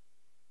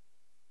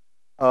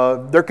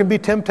 There can be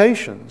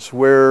temptations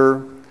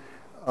where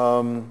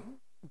the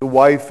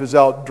wife is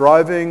out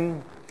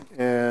driving,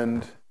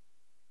 and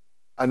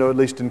I know at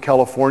least in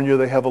California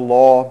they have a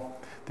law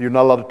that you're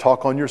not allowed to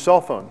talk on your cell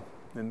phone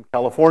in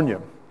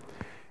California.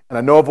 And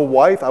I know of a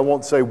wife, I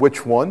won't say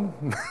which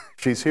one,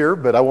 she's here,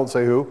 but I won't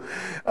say who,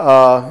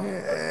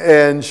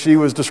 and she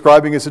was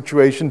describing a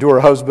situation to her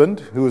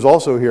husband, who is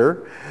also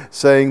here,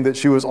 saying that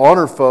she was on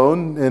her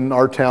phone in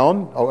our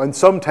town, in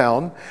some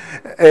town,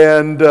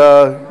 and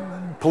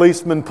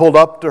policeman pulled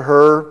up to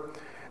her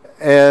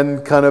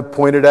and kind of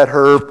pointed at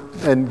her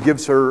and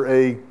gives her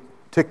a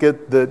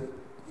ticket that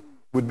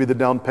would be the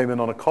down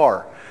payment on a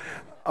car.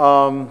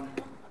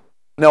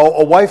 Now,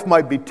 a wife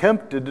might be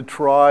tempted to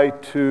try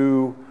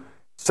to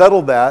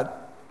settle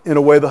that in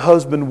a way the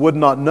husband would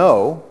not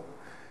know,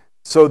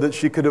 so that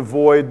she could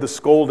avoid the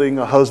scolding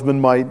a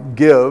husband might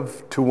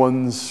give to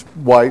one's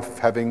wife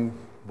having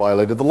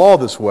violated the law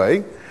this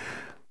way,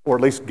 or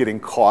at least getting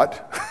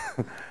caught.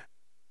 I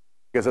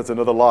guess that's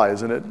another lie,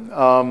 isn't it?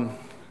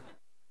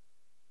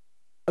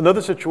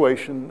 Another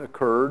situation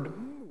occurred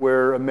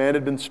where a man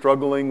had been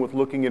struggling with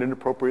looking at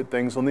inappropriate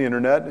things on the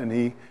internet, and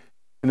he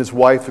and his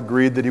wife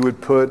agreed that he would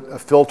put a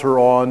filter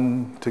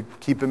on to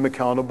keep him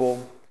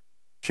accountable.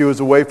 She was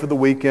away for the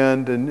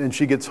weekend, and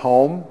she gets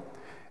home,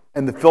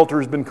 and the filter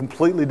has been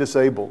completely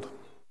disabled.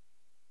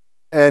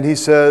 And he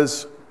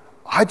says,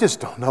 I just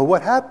don't know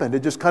what happened.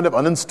 It just kind of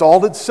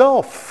uninstalled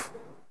itself.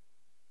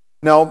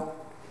 Now,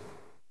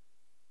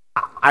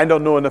 I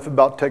don't know enough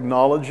about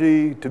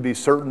technology to be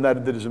certain that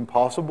it is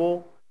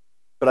impossible,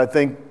 but I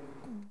think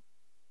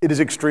it is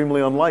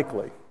extremely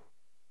unlikely.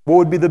 What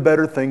would be the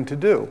better thing to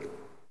do?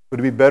 Would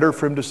it be better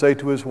for him to say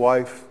to his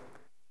wife,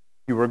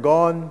 you were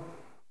gone,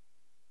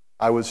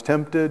 I was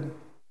tempted,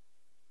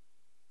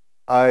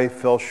 I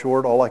fell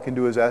short, all I can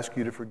do is ask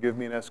you to forgive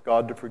me and ask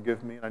God to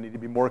forgive me, and I need to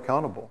be more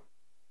accountable.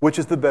 Which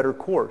is the better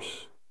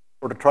course?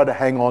 Or to try to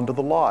hang on to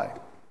the lie?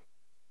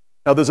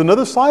 Now there's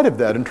another side of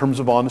that in terms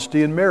of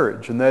honesty in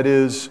marriage, and that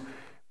is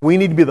we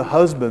need to be the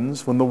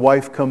husbands when the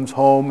wife comes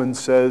home and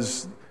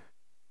says,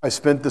 I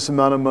spent this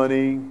amount of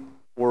money,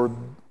 or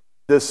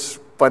this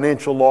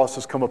financial loss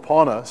has come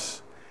upon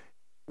us,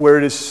 where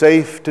it is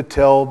safe to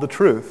tell the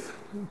truth.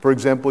 For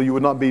example, you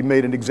would not be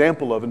made an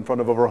example of in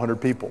front of over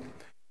 100 people.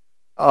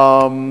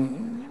 Or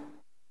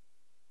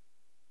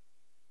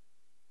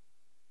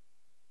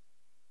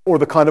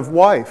the kind of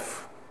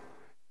wife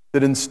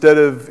that instead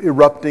of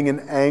erupting in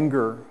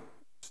anger,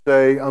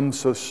 say, I'm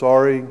so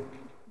sorry,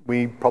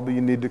 we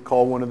probably need to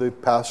call one of the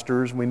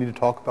pastors, we need to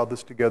talk about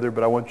this together,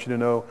 but I want you to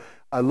know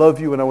I love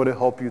you and I want to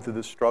help you through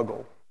this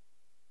struggle.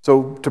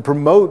 So to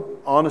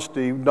promote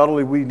honesty, not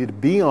only we need to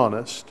be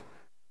honest,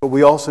 but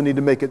we also need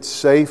to make it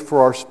safe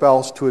for our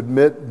spouse to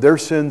admit their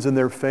sins and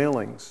their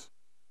failings,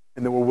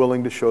 and that we're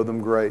willing to show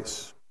them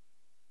grace.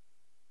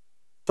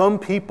 Some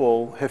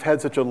people have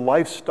had such a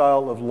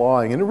lifestyle of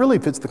lying, and it really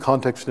fits the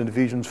context in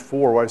Ephesians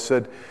 4, where I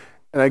said,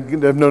 and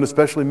I've known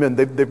especially men,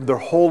 they've their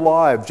whole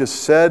lives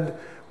just said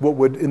what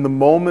would in the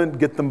moment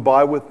get them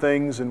by with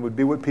things and would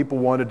be what people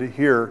wanted to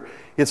hear.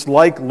 It's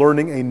like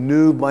learning a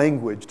new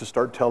language to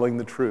start telling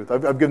the truth.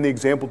 I've given the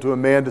example to a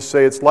man to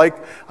say, it's like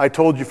I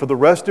told you for the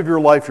rest of your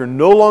life, you're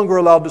no longer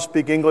allowed to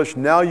speak English.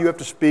 Now you have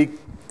to speak,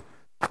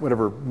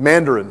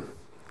 Mandarin.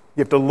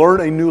 You have to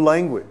learn a new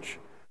language.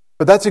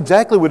 But that's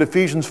exactly what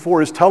Ephesians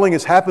 4 is telling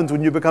us happens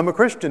when you become a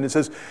Christian. It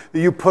says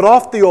that you put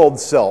off the old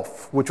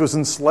self, which was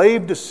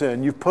enslaved to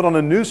sin. You've put on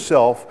a new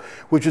self,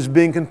 which is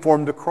being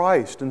conformed to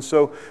Christ. And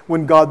so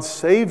when God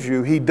saves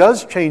you, He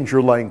does change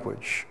your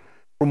language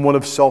from one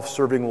of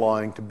self-serving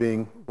lying to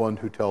being one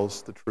who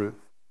tells the truth.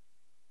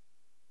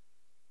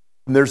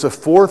 And there's a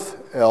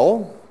fourth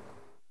L,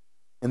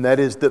 and that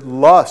is that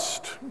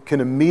lust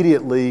can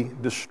immediately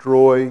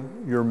destroy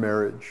your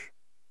marriage.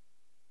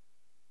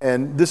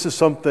 And this is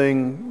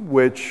something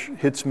which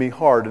hits me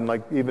hard. And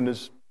like even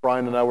as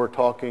Brian and I were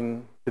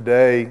talking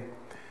today,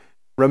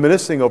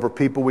 reminiscing over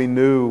people we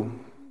knew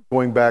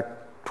going back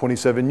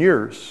 27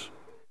 years.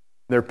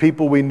 There are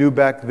people we knew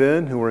back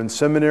then who were in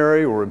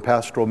seminary or in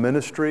pastoral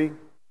ministry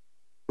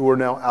who are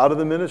now out of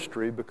the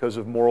ministry because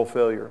of moral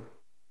failure.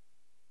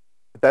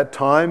 At that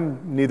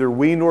time, neither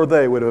we nor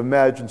they would have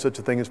imagined such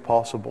a thing as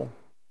possible.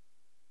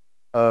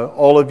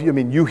 All of you,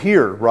 you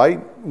hear, right,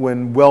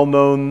 when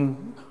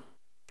well-known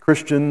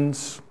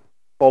Christians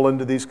fall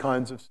into these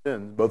kinds of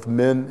sins, both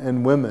men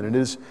and women. It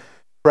is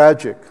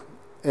tragic,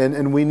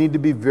 and we need to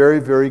be very,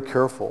 very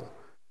careful.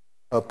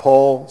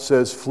 Paul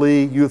says,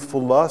 flee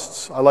youthful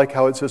lusts. I like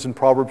how it says in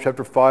Proverbs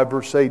chapter 5,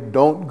 verse 8,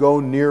 don't go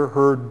near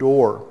her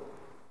door.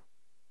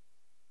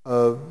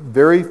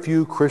 Very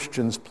few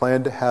Christians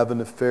plan to have an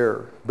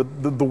affair.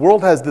 But the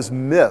world has this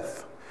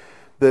myth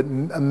that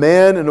a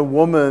man and a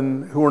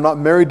woman who are not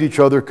married to each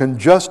other can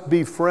just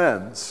be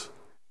friends.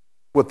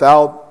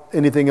 without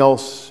anything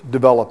else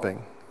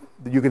developing.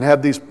 You can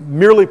have these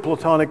merely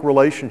platonic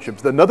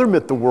relationships. Another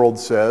myth the world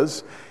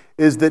says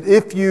is that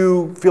if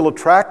you feel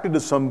attracted to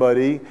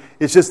somebody,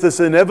 it's just this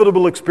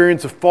inevitable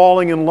experience of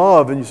falling in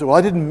love. And you say, well,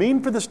 I didn't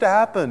mean for this to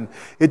happen.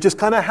 It just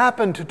kind of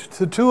happened to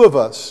the two of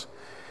us.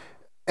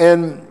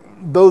 And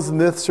those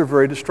myths are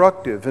very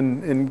destructive.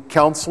 In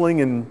counseling,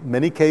 in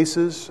many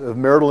cases of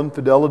marital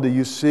infidelity,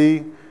 you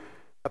see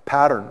a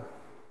pattern.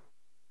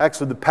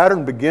 Actually, the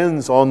pattern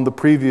begins on the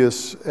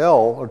previous L,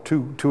 or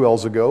two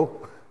L's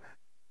ago,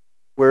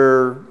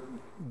 where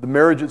the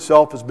marriage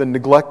itself has been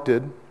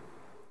neglected.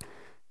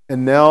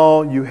 And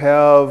now you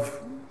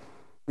have,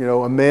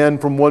 a man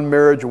from one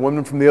marriage, a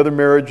woman from the other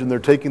marriage, and they're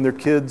taking their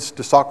kids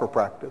to soccer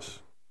practice.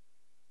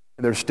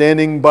 And they're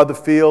standing by the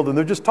field and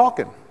they're just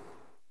talking.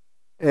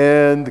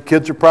 And the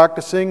kids are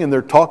practicing and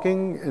they're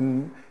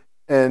talking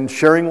and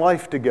sharing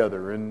life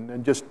together.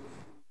 And just,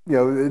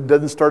 it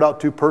doesn't start out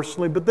too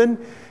personally. But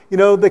then,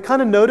 they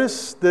kind of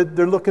notice that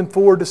they're looking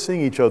forward to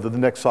seeing each other the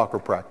next soccer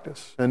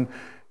practice. And,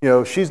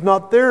 she's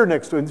not there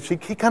next to him.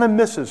 He kind of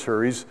misses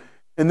her.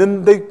 And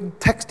then they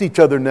text each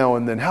other now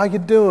and then, how you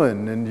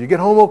doing? And you get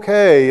home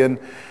okay? And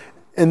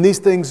these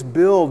things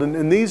build.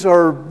 And these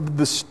are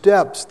the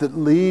steps that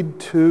lead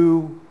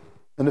to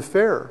an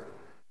affair.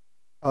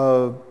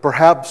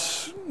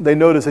 Perhaps they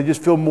notice they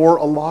just feel more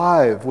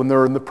alive when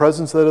they're in the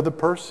presence of that other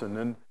person.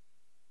 And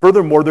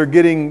furthermore, they're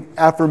getting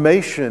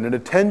affirmation and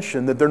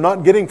attention that they're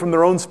not getting from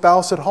their own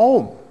spouse at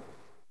home.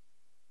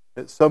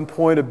 At some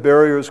point, a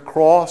barrier is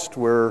crossed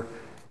where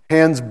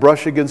hands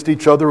brush against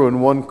each other when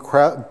one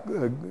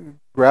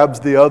grabs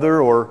the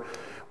other, or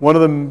one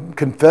of them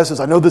confesses,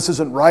 I know this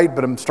isn't right,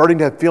 but I'm starting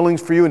to have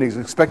feelings for you, and he's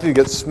expecting to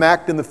get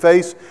smacked in the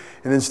face,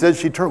 and instead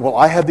she turns, well,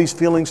 I have these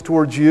feelings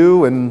towards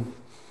you, and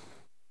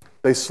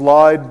they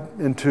slide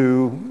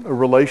into a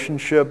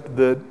relationship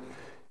that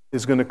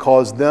is going to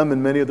cause them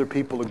and many other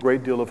people a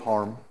great deal of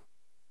harm.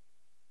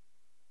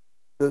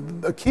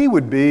 The key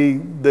would be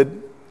that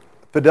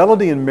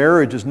fidelity in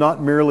marriage is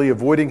not merely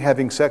avoiding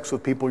having sex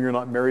with people you're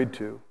not married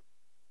to.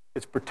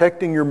 It's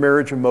protecting your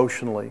marriage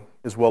emotionally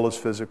as well as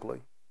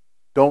physically.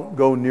 Don't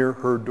go near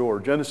her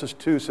door. Genesis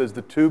 2 says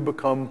the two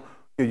become,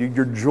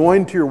 you're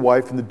joined to your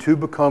wife and the two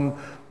become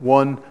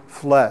one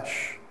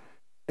flesh.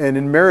 And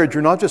in marriage,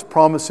 you're not just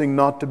promising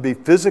not to be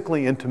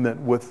physically intimate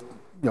with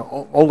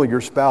only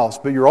your spouse,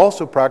 but you're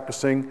also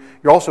promising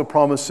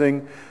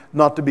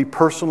not to be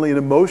personally and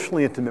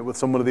emotionally intimate with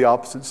someone of the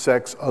opposite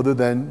sex other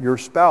than your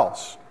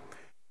spouse.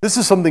 This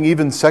is something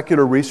even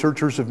secular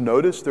researchers have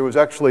noticed. There was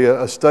actually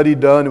a study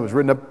done. It was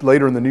written up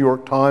later in the New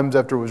York Times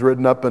after it was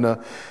written up in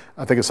a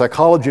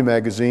psychology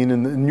magazine.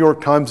 And the New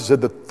York Times said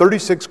the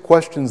 36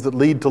 questions that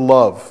lead to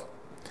love.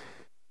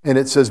 And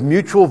it says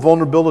mutual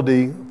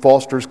vulnerability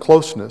fosters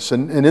closeness.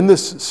 And in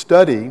this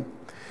study,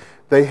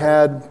 they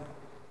had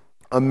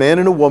a man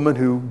and a woman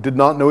who did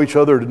not know each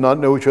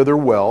other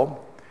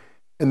well.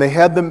 And they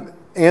had them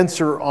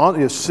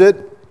sit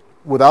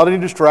without any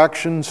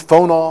distractions,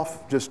 phone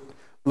off, just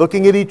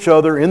looking at each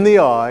other in the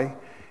eye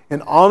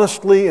and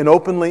honestly and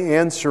openly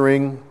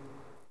answering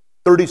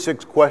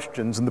 36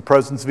 questions in the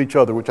presence of each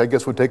other, which I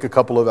guess would take a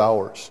couple of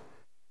hours.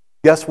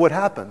 Guess what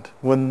happened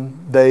when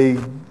they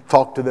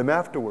talked to them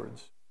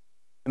afterwards?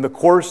 In the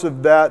course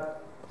of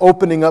that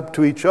opening up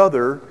to each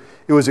other,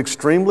 it was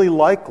extremely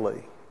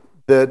likely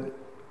that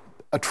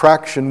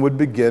attraction would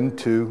begin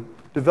to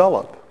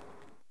develop.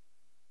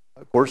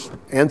 Of course,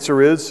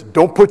 answer is,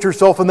 don't put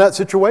yourself in that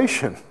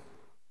situation.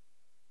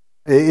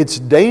 It's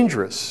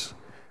dangerous.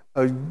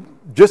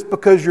 Just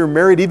because you're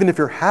married, even if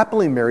you're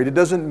happily married, it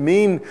doesn't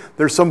mean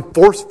there's some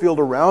force field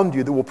around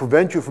you that will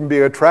prevent you from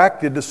being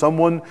attracted to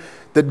someone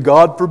that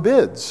God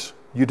forbids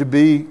you to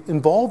be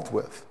involved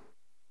with.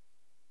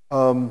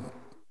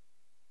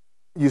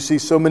 You see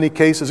so many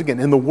cases,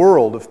 again, in the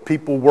world of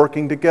people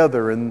working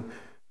together, and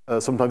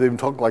sometimes they even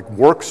talk like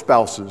work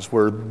spouses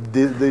where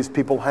these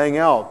people hang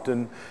out,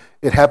 and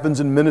it happens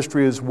in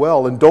ministry as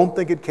well. And don't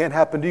think it can't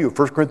happen to you.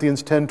 1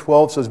 Corinthians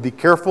 10:12 says, be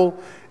careful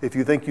if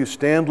you think you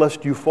stand,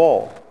 lest you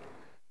fall.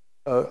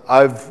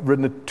 I've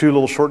written 2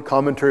 little short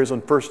commentaries on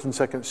 1 and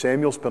 2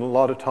 Samuel, spent a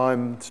lot of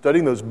time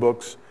studying those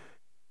books.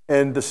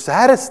 And the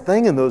saddest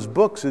thing in those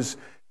books is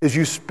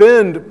you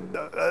spend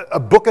a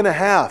book and a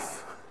half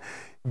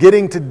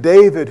getting to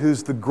David,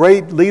 who's the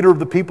great leader of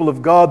the people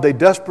of God they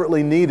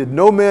desperately needed.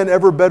 No man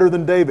ever better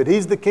than David.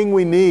 He's the king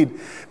we need.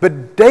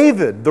 But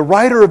David, the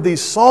writer of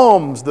these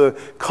Psalms, the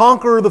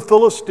conqueror of the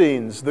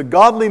Philistines, the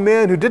godly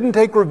man who didn't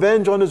take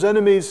revenge on his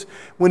enemies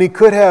when he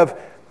could have,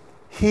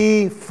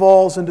 he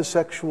falls into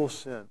sexual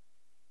sin.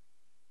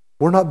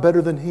 We're not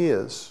better than he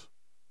is.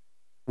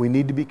 We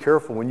need to be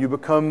careful. When you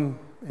become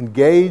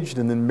engaged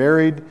and then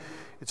married,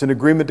 it's an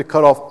agreement to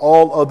cut off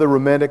all other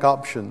romantic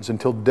options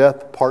until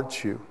death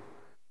parts you.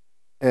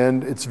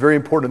 And it's very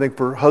important, I think,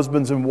 for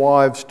husbands and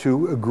wives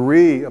to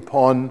agree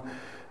upon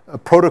a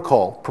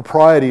protocol,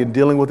 propriety in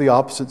dealing with the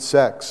opposite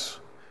sex.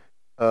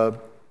 The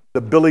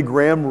Billy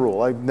Graham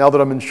rule. Now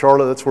that I'm in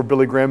Charlotte, that's where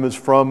Billy Graham is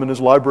from, and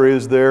his library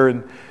is there.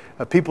 And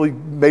people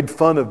made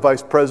fun of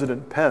Vice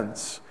President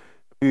Pence.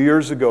 few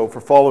years ago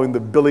for following the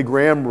Billy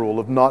Graham rule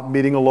of not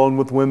meeting alone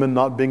with women,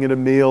 not being at a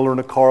meal or in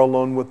a car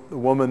alone with a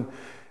woman.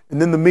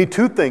 And then the Me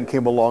Too thing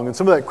came along, and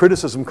some of that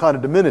criticism kind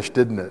of diminished,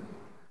 didn't it?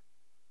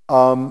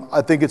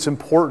 I think it's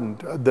important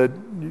that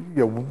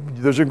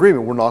there's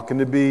agreement. We're not going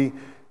to be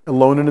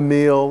alone in a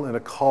meal, in a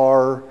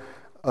car.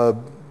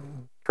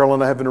 Carol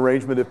and I have an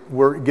arrangement if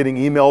we're getting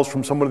emails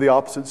from someone of the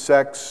opposite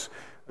sex,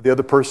 the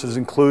other person is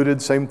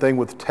included. Same thing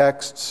with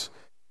texts.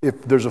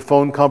 If there's a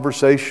phone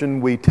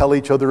conversation, we tell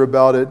each other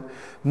about it.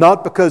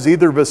 Not because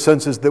either of us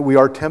senses that we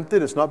are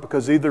tempted. It's not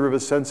because either of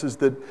us senses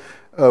that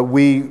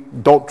we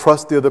don't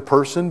trust the other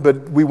person,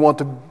 but we want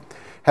to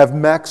have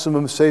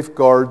maximum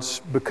safeguards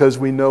because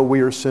we know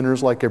we are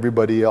sinners like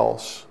everybody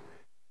else.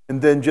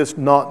 And then just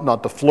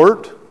not to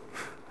flirt,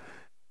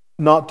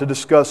 not to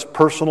discuss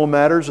personal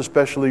matters,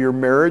 especially your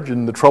marriage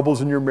and the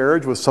troubles in your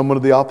marriage with someone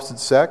of the opposite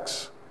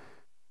sex.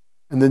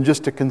 And then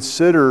just to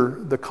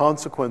consider the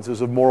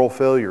consequences of moral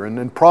failure.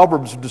 And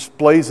Proverbs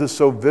displays this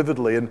so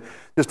vividly. And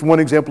just one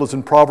example is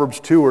in Proverbs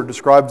 2, where it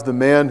describes the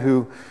man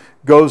who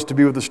goes to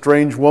be with a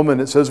strange woman.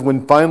 It says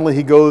when finally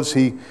he goes,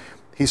 he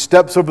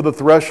steps over the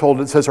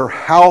threshold. It says her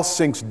house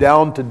sinks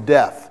down to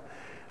death.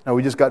 Now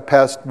we just got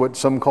past what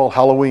some call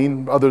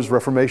Halloween, others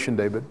Reformation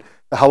Day, but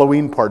the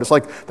Halloween part. It's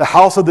like the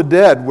house of the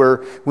dead, where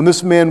when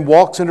this man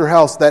walks into her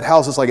house, that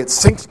house is like it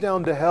sinks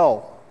down to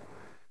hell.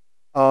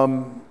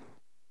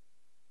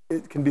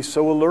 It can be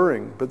so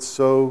alluring, but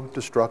so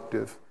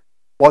destructive.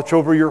 Watch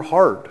over your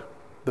heart,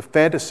 the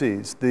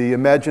fantasies, the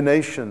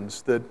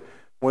imaginations that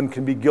one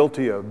can be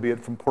guilty of, be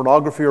it from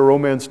pornography or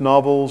romance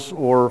novels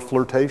or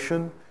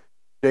flirtation.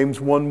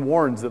 James 1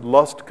 warns that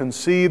lust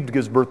conceived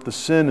gives birth to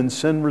sin, and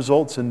sin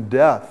results in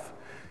death.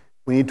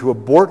 We need to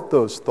abort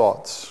those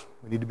thoughts.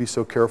 We need to be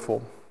so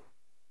careful.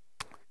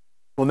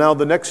 Well, now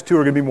the next two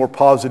are going to be more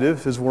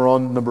positive, as we're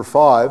on number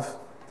 5.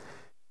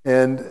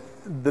 And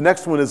the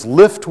next one is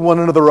lift one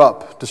another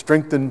up to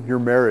strengthen your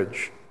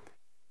marriage.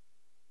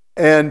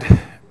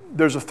 And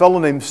there's a fellow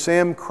named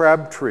Sam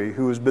Crabtree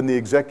who has been the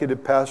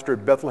executive pastor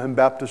at Bethlehem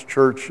Baptist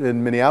Church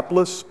in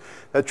Minneapolis.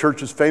 That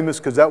church is famous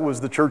because that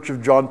was the church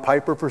of John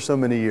Piper for so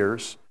many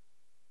years.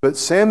 But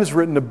Sam has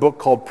written a book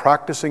called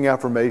Practicing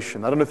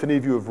Affirmation. I don't know if any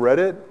of you have read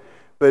it,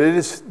 but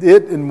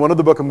it and one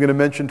other book I'm going to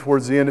mention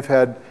towards the end have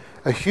had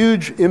a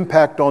huge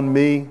impact on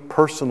me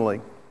personally.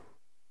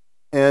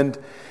 And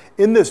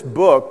in this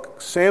book,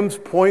 Sam's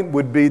point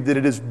would be that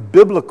it is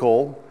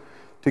biblical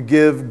to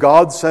give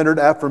God-centered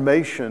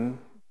affirmation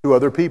to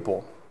other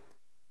people.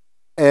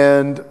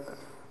 And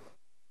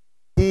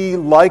he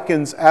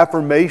likens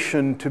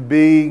affirmation to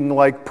being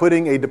like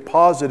putting a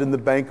deposit in the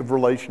bank of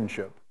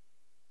relationship,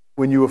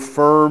 when you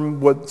affirm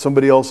what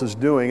somebody else is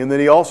doing. And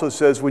then he also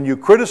says when you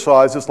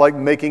criticize, it's like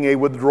making a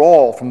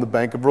withdrawal from the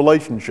bank of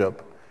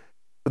relationship.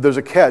 But there's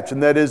a catch,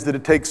 and that is that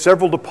it takes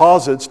several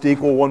deposits to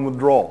equal one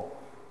withdrawal.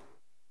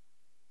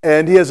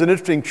 And he has an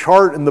interesting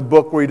chart in the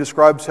book where he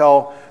describes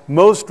how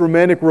most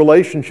romantic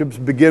relationships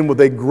begin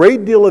with a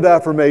great deal of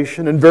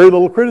affirmation and very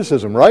little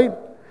criticism, right?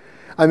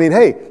 I mean,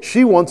 hey,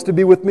 she wants to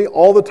be with me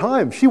all the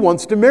time. She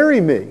wants to marry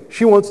me.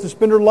 She wants to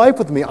spend her life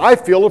with me. I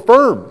feel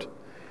affirmed.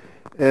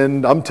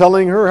 And I'm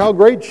telling her how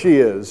great she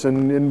is.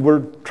 And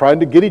we're trying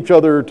to get each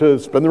other to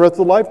spend the rest of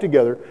the life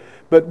together.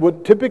 But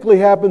what typically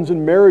happens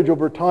in marriage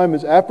over time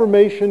is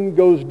affirmation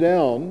goes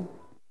down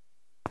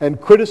and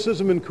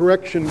criticism and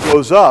correction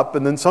goes up,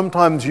 and then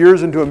sometimes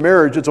years into a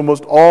marriage, it's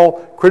almost all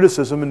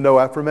criticism and no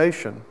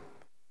affirmation.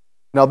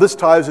 Now, this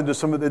ties into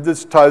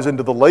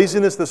the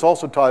laziness. This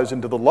also ties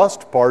into the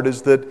lust part.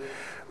 Is that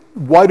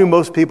why do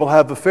most people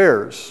have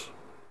affairs?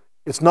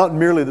 It's not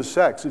merely the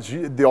sex. It's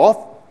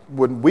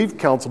when we've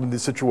counseled in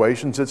these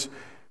situations. It's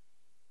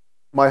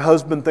my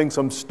husband thinks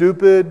I'm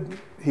stupid.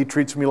 He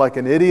treats me like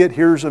an idiot.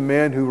 Here's a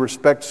man who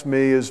respects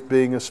me as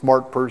being a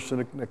smart person,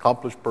 an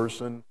accomplished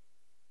person,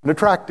 an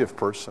attractive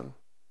person.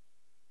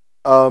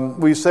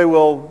 We say,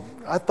 well,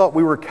 I thought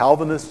we were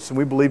Calvinists and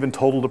we believe in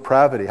total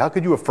depravity. How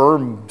could you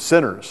affirm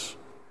sinners?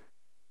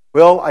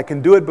 Well, I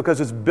can do it because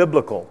it's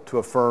biblical to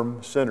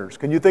affirm sinners.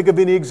 Can you think of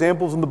any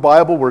examples in the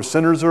Bible where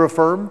sinners are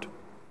affirmed?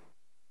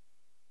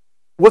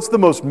 What's the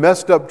most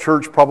messed up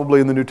church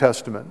probably in the New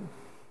Testament?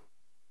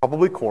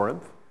 Probably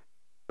Corinth.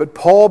 But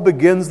Paul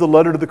begins the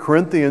letter to the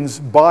Corinthians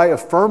by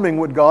affirming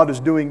what God is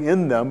doing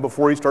in them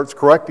before he starts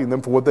correcting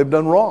them for what they've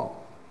done wrong.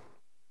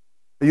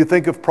 You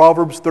think of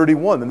Proverbs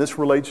 31, and this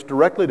relates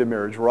directly to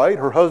marriage, right?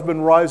 Her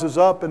husband rises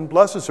up and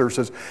blesses her,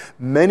 says,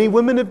 many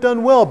women have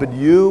done well, but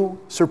you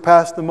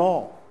surpass them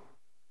all.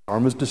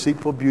 Arm is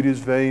deceitful, beauty is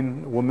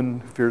vain. A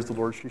woman who fears the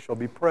Lord, she shall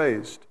be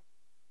praised.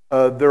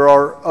 There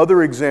are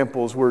other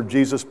examples where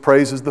Jesus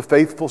praises the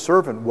faithful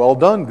servant. Well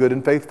done, good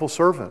and faithful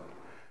servant.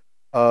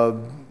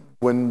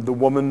 When the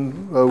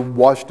woman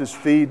washed his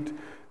feet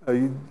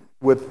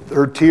with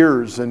her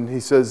tears, and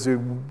he says,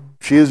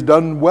 she has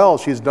done well,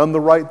 she has done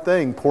the right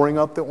thing, pouring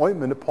out the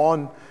ointment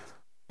upon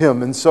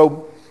him. And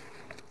so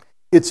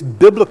it's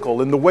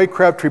biblical, and the way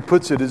Crabtree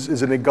puts it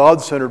is in a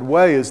God-centered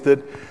way, is that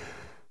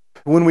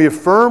when we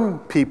affirm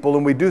people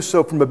and we do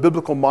so from a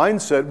biblical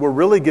mindset, we're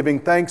really giving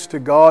thanks to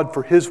God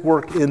for his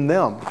work in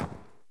them.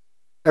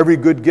 Every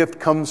good gift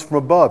comes from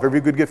above. Every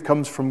good gift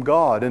comes from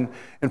God. And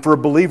for a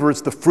believer,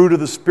 it's the fruit of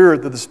the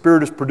Spirit that the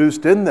Spirit has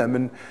produced in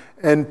them.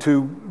 And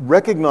to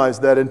recognize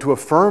that and to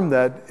affirm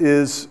that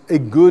is a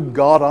good,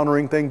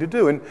 God-honoring thing to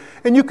do.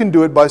 And you can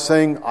do it by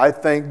saying, I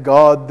thank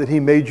God that He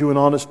made you an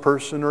honest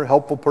person or a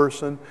helpful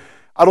person.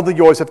 I don't think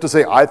you always have to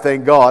say, I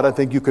thank God. I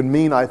think you can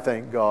mean, I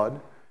thank God.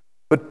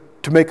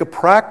 But to make a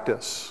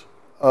practice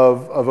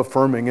of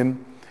affirming.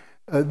 And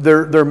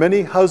there are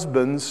many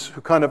husbands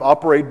who kind of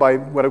operate by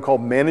what I call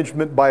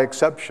management by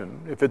exception.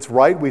 If it's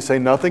right, we say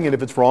nothing, and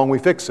if it's wrong, we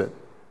fix it.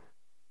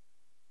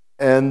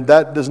 And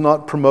that does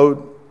not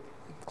promote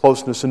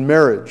closeness in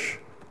marriage.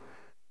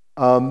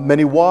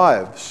 Many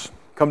wives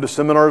come to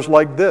seminars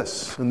like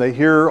this, and they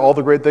hear all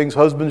the great things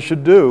husbands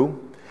should do.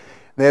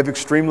 They have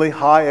extremely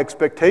high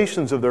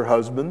expectations of their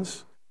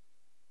husbands.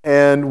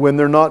 And when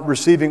they're not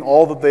receiving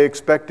all that they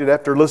expected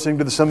after listening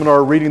to the seminar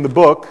or reading the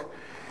book,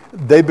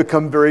 they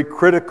become very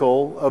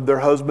critical of their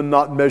husband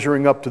not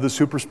measuring up to the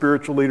super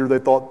spiritual leader they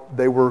thought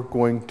they were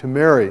going to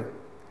marry.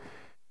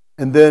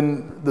 And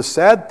then the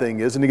sad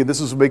thing is, and again,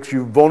 this makes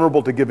you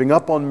vulnerable to giving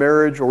up on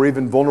marriage or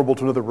even vulnerable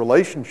to another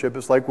relationship.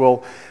 It's like,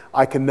 well,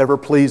 I can never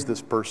please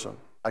this person.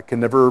 I can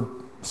never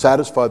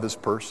satisfy this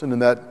person.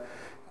 And that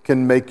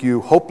can make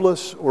you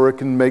hopeless, or it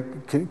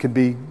can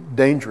be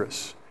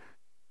dangerous.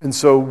 And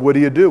so what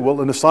do?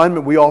 Well, an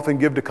assignment we often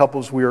give to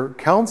couples we are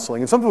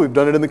counseling, and something we've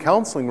done it in the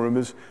counseling room,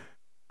 is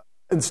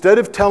instead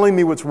of telling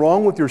me what's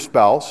wrong with your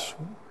spouse,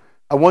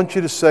 I want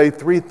you to say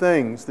 3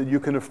 things that you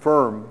can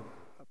affirm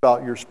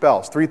about your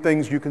spouse. 3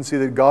 things you can see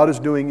that God is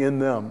doing in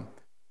them.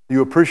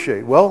 You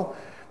appreciate. Well,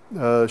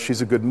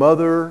 she's a good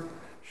mother.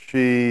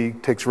 She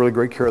takes really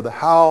great care of the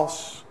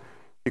house.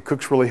 She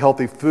cooks really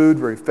healthy food,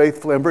 very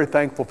faithfully. I'm very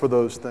thankful for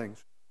those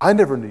things. I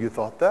never knew you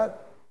thought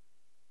that.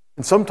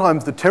 And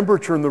sometimes the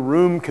temperature in the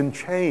room can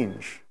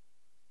change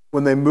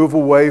when they move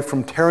away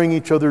from tearing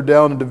each other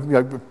down.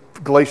 And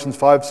Galatians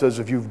 5 says,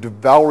 if you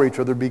devour each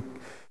other, be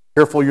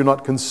careful you're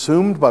not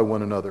consumed by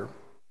one another.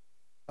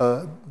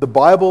 The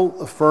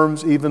Bible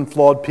affirms even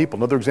flawed people.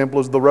 Another example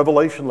is the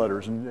Revelation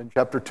letters in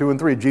chapter 2 and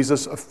 3.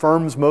 Jesus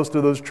affirms most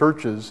of those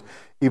churches,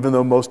 even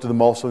though most of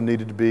them also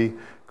needed to be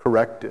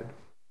corrected.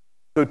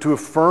 So to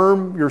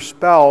affirm your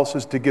spouse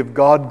is to give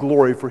God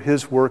glory for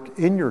His work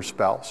in your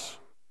spouse.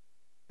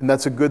 And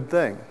that's a good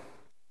thing.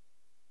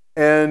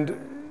 And a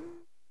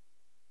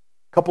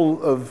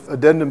couple of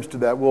addendums to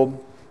that.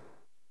 Well,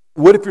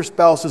 what if your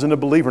spouse isn't a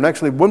believer? And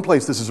actually, one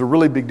place this is a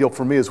really big deal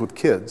for me is with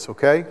kids,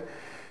 okay?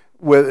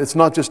 It's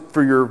not just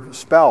for your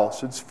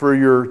spouse, it's for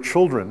your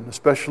children,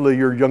 especially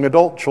your young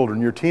adult children,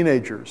 your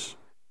teenagers.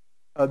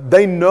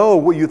 They know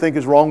what you think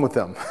is wrong with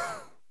them.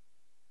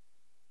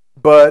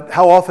 But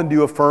how often do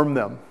you affirm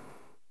them?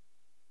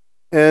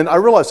 And I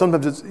realize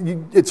sometimes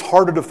it's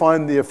harder to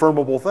find the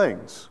affirmable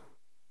things.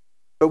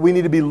 But we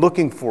need to be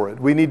looking for it.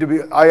 We need to be,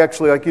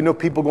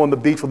 people go on the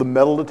beach with a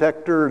metal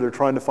detector, they're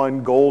trying to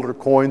find gold or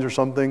coins or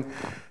something.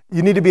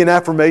 You need to be an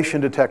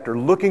affirmation detector,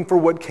 looking for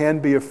what can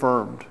be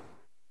affirmed.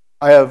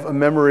 I have a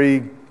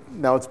memory,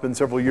 now it's been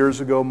several years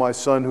ago, my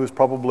son, who is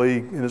probably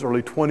in his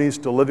early 20s,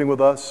 still living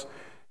with us.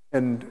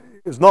 And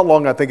it was not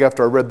long, I think,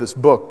 after I read this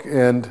book.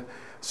 And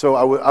so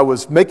I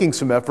was making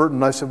some effort,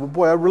 and I said, well,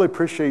 boy, I really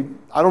appreciate,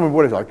 I don't remember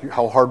what it's like,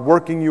 how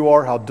hardworking you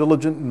are, how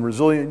diligent and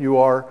resilient you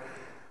are.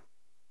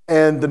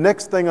 And the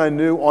next thing I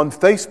knew, on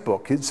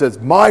Facebook, it says,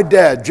 my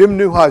dad, Jim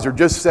Neuheiser,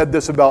 just said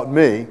this about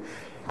me.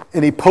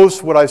 And he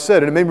posts what I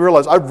said. And it made me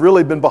realize I've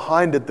really been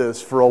behind at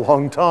this for a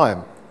long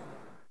time.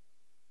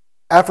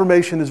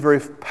 Affirmation is very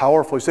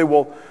powerful. You say,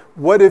 well,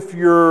 what if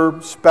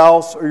your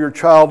spouse or your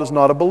child is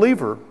not a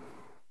believer?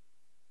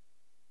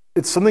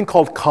 It's something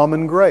called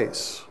common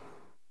grace.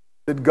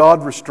 That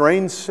God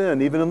restrains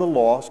sin even in the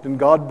lost, and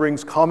God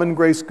brings common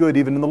grace good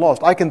even in the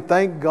lost. I can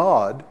thank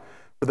God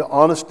for the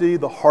honesty,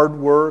 the hard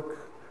work,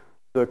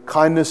 the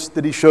kindness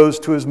that He shows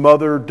to His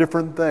mother,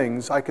 different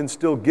things. I can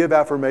still give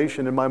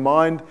affirmation in my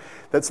mind.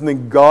 That's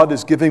something God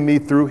is giving me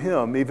through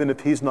Him, even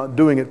if He's not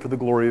doing it for the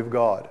glory of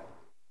God.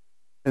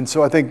 And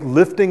so I think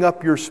lifting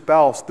up your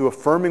spouse through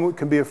affirming what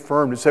can be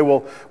affirmed, and say, well,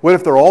 what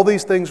if there are all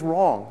these things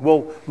wrong?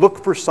 Well,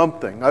 look for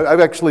something.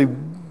 I've actually,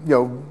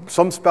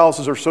 some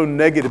spouses are so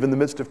negative in the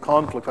midst of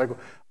conflict. I go,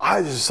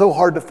 it's so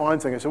hard to find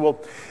things. I say, well,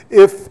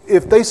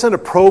 if they sent a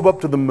probe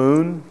up to the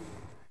moon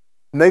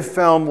and they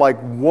found like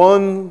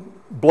one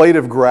blade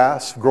of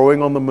grass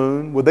growing on the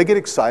moon, would they get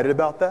excited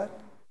about that?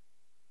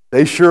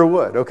 They sure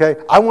would, okay?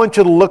 I want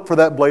you to look for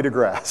that blade of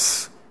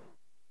grass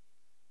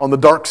on the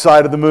dark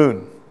side of the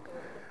moon.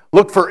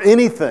 Look for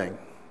anything.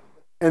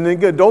 And then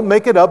again, don't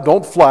make it up,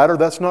 don't flatter,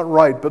 that's not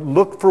right, but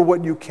look for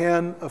what you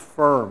can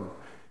affirm.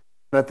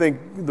 And I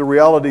think the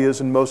reality is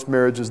in most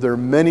marriages there are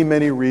many,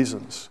 many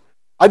reasons.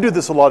 I do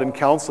this a lot in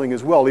counseling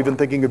as well, even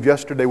thinking of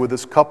yesterday with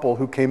this couple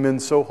who came in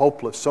so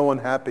hopeless, so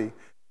unhappy,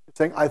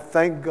 saying, I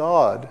thank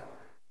God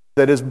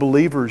that as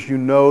believers you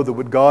know that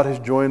what God has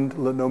joined,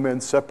 let no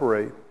man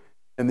separate,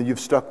 and that you've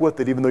stuck with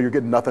it even though you're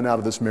getting nothing out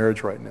of this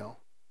marriage right now.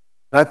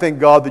 And I thank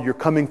God that you're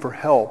coming for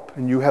help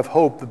and you have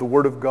hope that the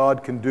Word of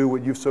God can do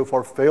what you've so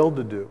far failed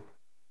to do.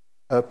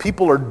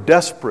 People are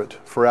desperate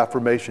for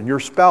affirmation. Your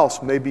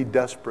spouse may be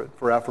desperate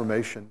for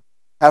affirmation.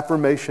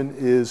 Affirmation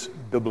is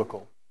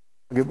biblical.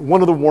 Okay,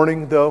 one other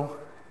warning, though.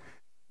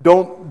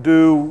 Don't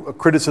do a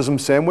criticism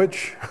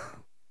sandwich.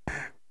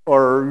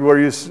 Or where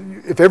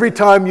if every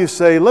time you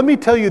say, let me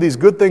tell you these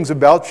good things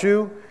about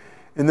you,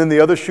 and then the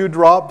other shoe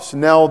drops,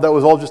 and now that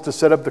was all just to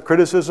set up the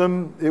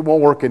criticism, it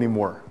won't work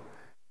anymore.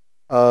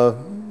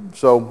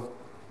 So,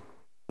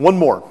 one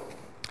more.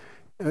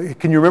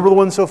 Can you remember the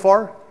one so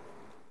far?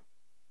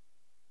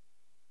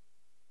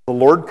 The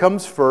Lord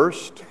comes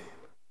first.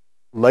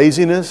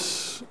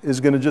 Laziness is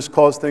going to just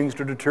cause things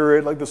to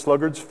deteriorate like the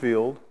sluggard's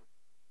field.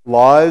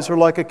 Lies are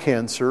like a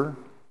cancer.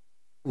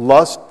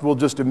 Lust will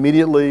just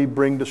immediately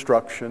bring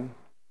destruction.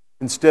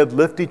 Instead,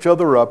 lift each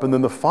other up. And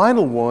then the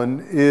final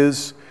one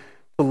is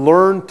to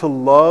learn to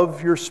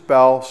love your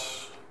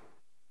spouse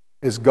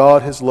as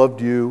God has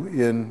loved you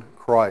in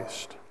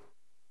Christ.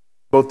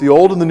 Both the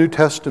Old and the New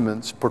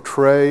Testaments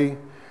portray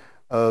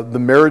the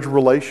marriage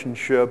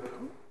relationship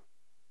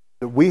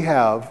that we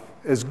have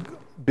as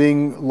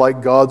being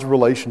like God's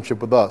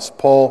relationship with us.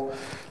 Paul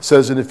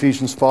says in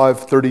Ephesians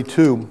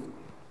 5:32,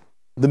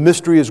 the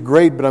mystery is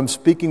great, but I'm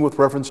speaking with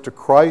reference to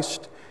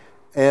Christ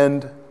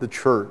and the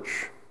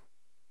church.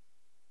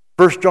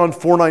 1 John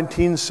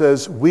 4:19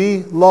 says, we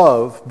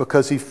love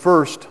because He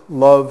first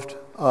loved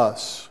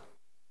us.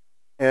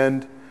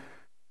 And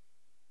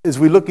as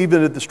we look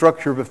even at the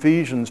structure of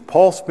Ephesians,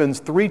 Paul spends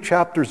 3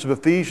 chapters of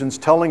Ephesians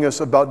telling us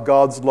about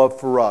God's love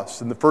for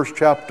us. In the first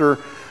chapter,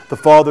 the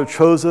Father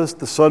chose us,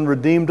 the Son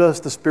redeemed us,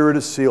 the Spirit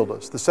has sealed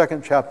us. The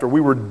second chapter, we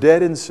were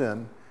dead in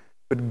sin,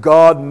 but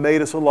God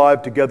made us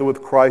alive together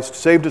with Christ,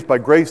 saved us by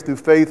grace through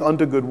faith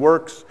unto good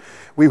works.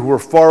 We who were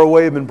far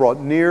away have been brought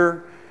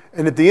near.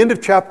 And at the end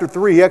of chapter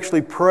 3, he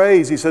actually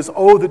prays. He says,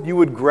 oh, that you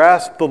would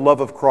grasp the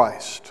love of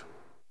Christ.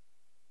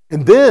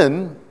 And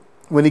then,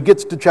 when he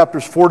gets to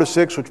chapters 4 to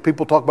 6, which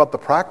people talk about the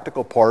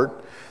practical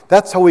part,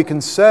 that's how we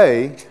can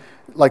say,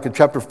 like in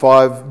chapter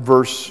 5,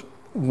 verse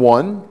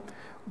 1,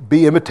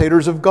 be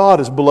imitators of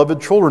God as beloved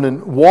children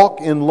and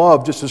walk in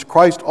love, just as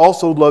Christ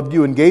also loved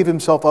you and gave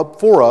Himself up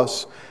for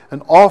us,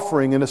 an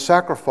offering and a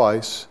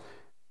sacrifice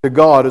to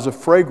God as a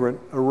fragrant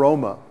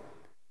aroma.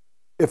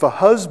 If a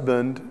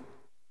husband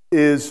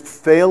is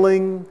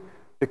failing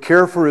to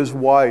care for his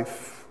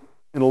wife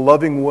in a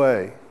loving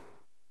way,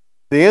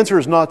 the answer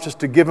is not just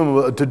to give him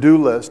a to-do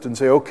list and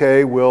say,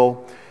 okay,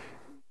 we'll,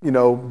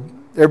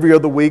 every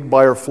other week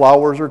buy her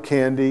flowers or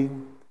candy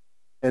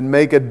and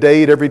make a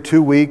date every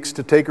 2 weeks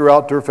to take her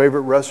out to her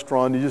favorite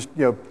restaurant. You just,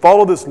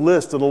 follow this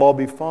list and it'll all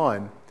be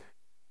fine.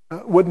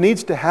 What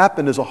needs to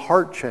happen is a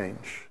heart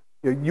change.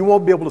 You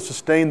won't be able to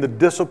sustain the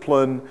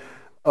discipline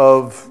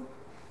of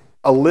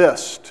a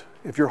list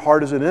if your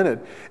heart isn't in it.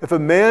 If a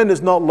man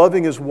is not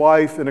loving his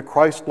wife in a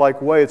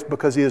Christ-like way, it's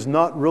because he has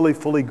not really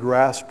fully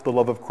grasped the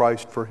love of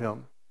Christ for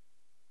him.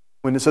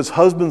 When it says,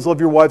 husbands, love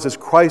your wives as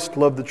Christ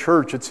loved the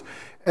church, it's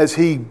as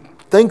he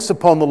thinks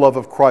upon the love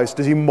of Christ,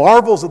 as he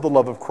marvels at the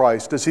love of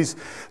Christ, as he's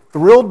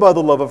thrilled by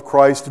the love of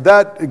Christ,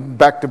 that,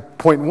 back to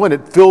point 1,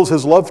 it fills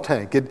his love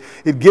tank.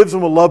 It gives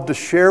him a love to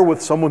share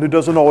with someone who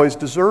doesn't always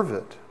deserve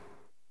it.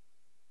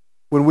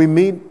 When we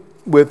meet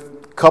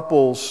with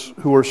couples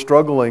who are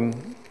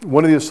struggling,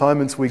 one of the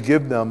assignments we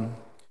give them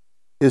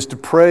is to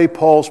pray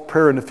Paul's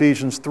prayer in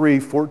Ephesians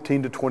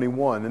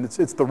 3:14-21. And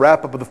it's the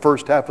wrap-up of the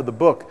first half of the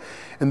book.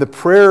 And the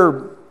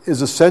prayer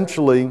is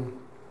essentially,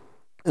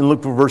 and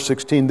look for verse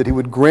 16, that He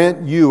would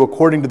grant you,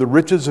 according to the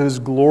riches of His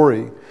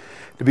glory,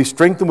 to be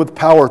strengthened with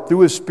power through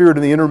His Spirit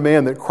in the inner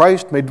man, that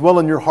Christ may dwell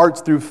in your hearts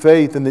through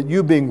faith, and that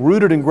you, being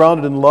rooted and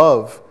grounded in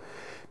love,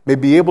 may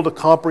be able to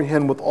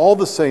comprehend with all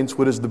the saints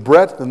what is the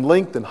breadth and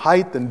length and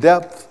height and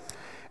depth,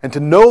 and to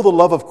know the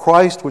love of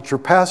Christ which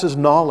surpasses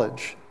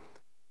knowledge,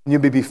 and you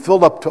may be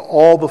filled up to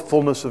all the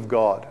fullness of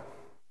God.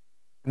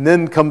 And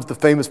then comes the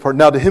famous part.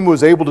 Now to Him who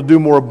is able to do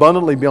more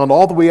abundantly beyond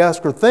all that we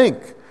ask or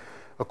think,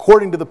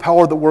 according to the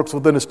power that works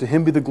within us, to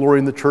Him be the glory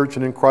in the church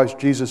and in Christ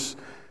Jesus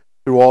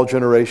through all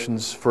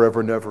generations, forever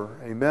and ever.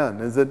 Amen.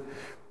 Is that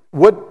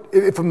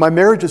if my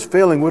marriage is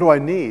failing, what do I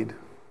need?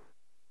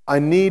 I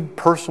need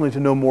personally to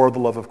know more of the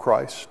love of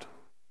Christ.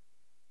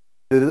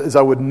 As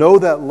I would know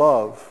that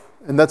love,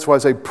 and that's why I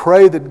say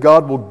pray that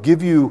God will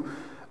give you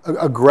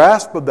a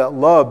grasp of that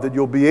love, that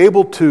you'll be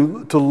able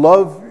to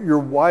love your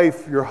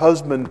wife, your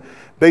husband,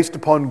 based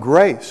upon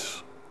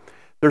grace.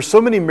 There's so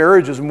many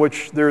marriages in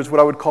which there's what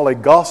I would call a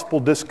gospel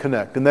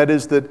disconnect, and that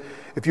is that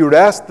if you were to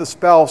ask the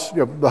spouse,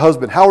 the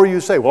husband, how are you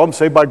saved? Well, I'm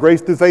saved by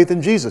grace through faith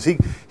in Jesus.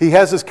 He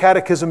has his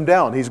catechism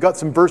down. He's got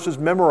some verses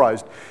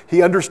memorized.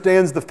 He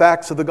understands the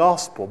facts of the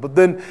gospel. But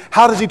then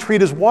how does he treat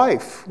his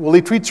wife? Well,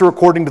 he treats her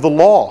according to the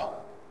law.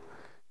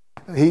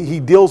 He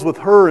deals with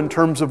her in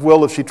terms of,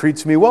 well, if she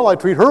treats me well, I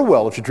treat her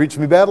well. If she treats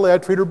me badly, I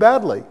treat her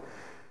badly.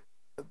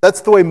 That's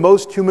the way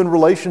most human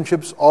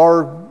relationships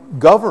are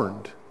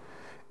governed,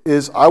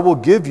 is I will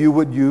give you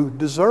what you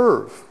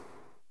deserve.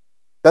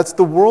 That's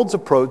the world's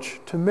approach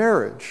to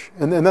marriage.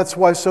 And that's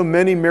why so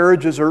many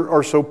marriages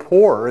are so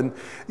poor. And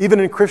even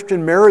in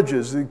Christian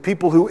marriages, the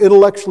people who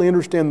intellectually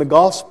understand the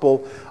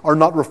gospel are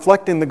not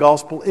reflecting the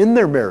gospel in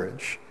their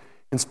marriage,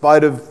 in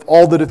spite of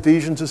all that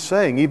Ephesians is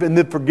saying. Even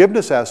the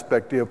forgiveness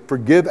aspect,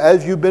 forgive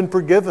as you've been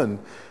forgiven,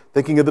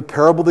 thinking of the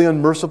parable of the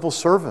unmerciful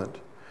servant.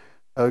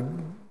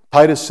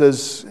 Paul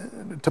says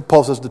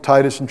to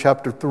Titus in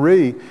chapter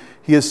 3,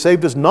 He has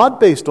saved us not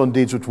based on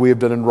deeds which we have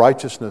done in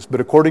righteousness, but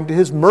according to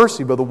His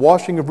mercy, by the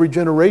washing of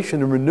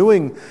regeneration and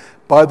renewing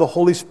by the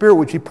Holy Spirit,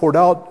 which He poured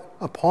out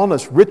upon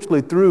us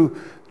richly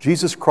through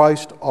Jesus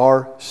Christ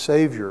our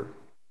Savior.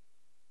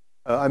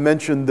 I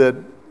mentioned that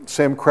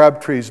Sam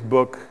Crabtree's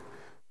book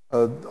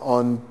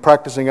on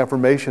practicing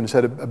affirmation has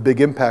had a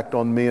big impact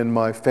on me and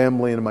my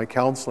family and my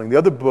counseling. The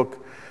other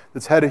book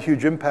that's had a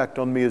huge impact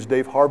on me is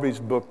Dave Harvey's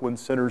book, When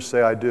Sinners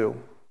Say I Do.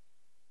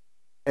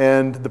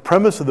 And the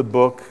premise of the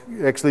book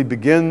actually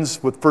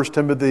begins with 1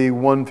 Timothy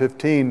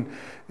 1:15,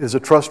 is a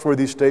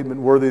trustworthy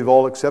statement worthy of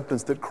all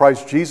acceptance that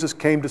Christ Jesus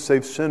came to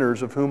save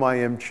sinners, of whom I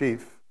am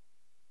chief.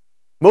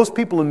 Most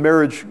people in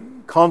marriage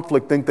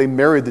conflict think they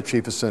married the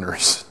chief of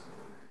sinners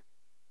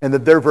and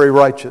that they're very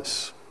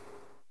righteous.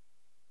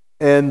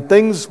 And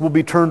things will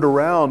be turned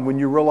around when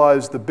you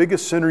realize the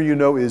biggest sinner you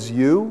know is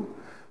you.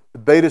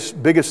 The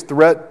biggest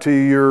threat to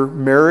your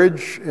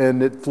marriage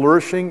and it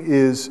flourishing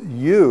is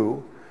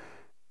you.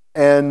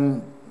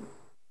 And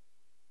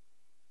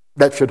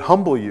that should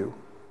humble you.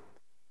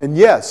 And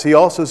yes, he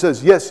also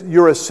says, yes,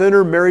 you're a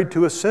sinner married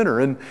to a sinner.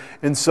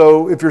 And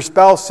so if your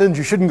spouse sins,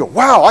 you shouldn't go,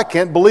 wow, I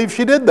can't believe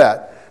she did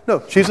that.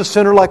 No, she's a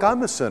sinner like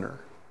I'm a sinner.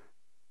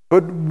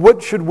 But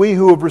what should we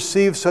who have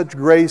received such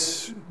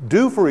grace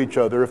do for each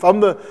other? If I'm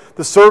the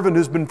servant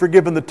who's been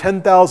forgiven the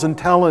 10,000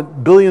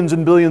 talent, billions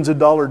and billions of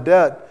dollar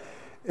debt,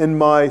 and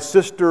my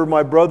sister,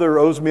 my brother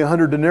owes me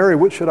 100 denarii,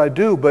 what should I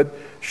do but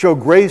show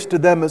grace to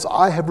them as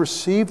I have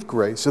received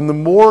grace? And the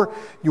more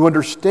you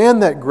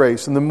understand that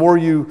grace and the more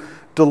you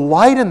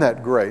delight in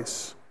that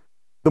grace,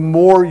 the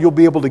more you'll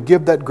be able to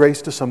give that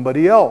grace to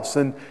somebody else.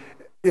 And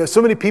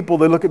so many people,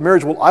 they look at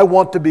marriage, well, I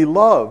want to be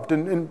loved.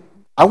 And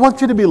I want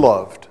you to be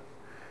loved.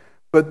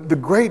 But the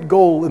great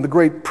goal and the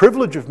great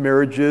privilege of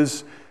marriage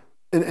is,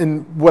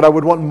 and what I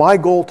would want my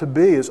goal to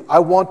be is, I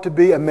want to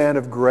be a man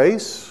of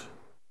grace.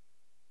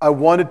 I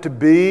want it to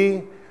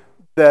be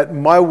that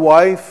my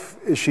wife,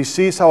 as she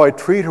sees how I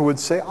treat her, would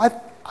say,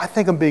 I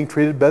think I'm being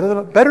treated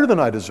better than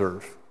I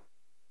deserve.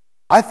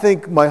 I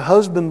think my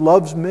husband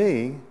loves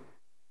me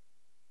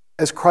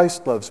as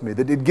Christ loves me.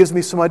 That it gives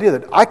me some idea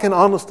that I can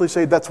honestly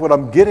say that's what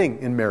I'm getting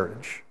in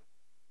marriage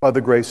by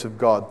the grace of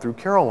God through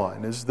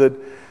Caroline, is that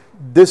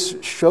this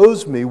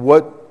shows me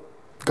what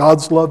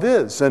God's love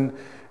is. And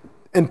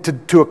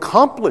to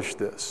accomplish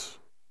this,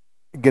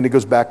 again, it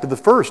goes back to the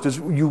first, is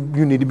you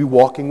need to be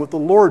walking with the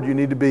Lord. You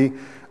need to be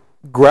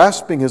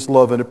grasping His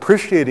love and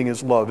appreciating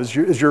His love as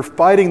you're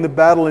fighting the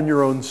battle in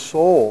your own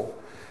soul.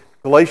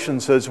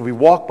 Galatians says, if we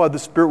walk by the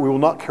Spirit, we will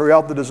not carry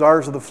out the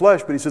desires of the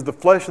flesh. But he says the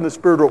flesh and the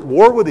Spirit are at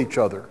war with each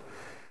other.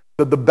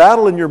 That the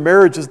battle in your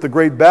marriage is the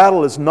great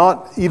battle, is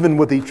not even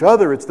with each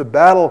other. It's the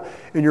battle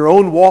in your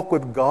own walk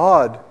with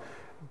God.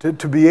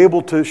 To be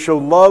able to show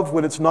love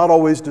when it's not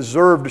always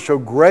deserved, to show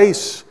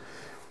grace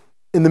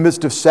in the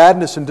midst of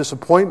sadness and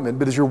disappointment.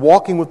 But as you're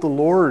walking with the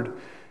Lord,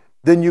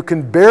 then you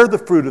can bear the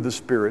fruit of the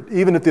Spirit,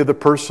 even if the other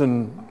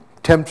person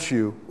tempts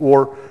you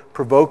or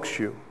provokes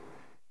you.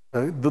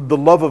 The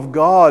love of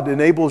God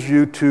enables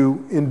you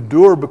to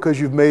endure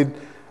because you've made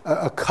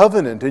a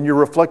covenant and you're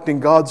reflecting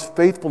God's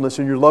faithfulness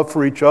and your love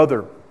for each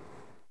other.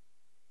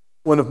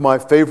 One of my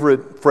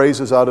favorite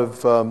phrases out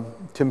of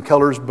Tim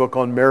Keller's book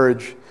on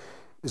marriage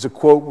is a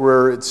quote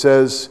where it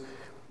says,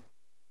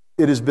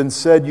 it has been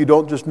said you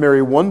don't just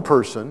marry one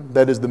person,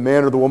 that is the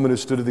man or the woman who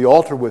stood at the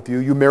altar with you,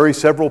 you marry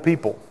several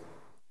people.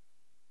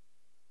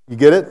 You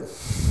get it?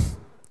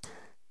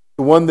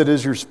 The one that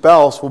is your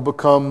spouse will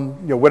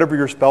become, whatever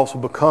your spouse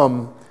will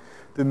become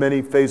through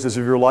many phases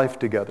of your life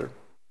together.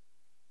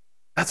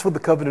 That's what the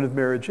covenant of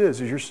marriage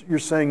is you're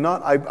saying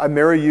not, I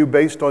marry you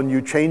based on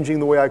you changing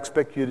the way I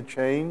expect you to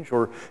change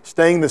or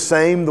staying the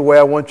same the way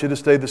I want you to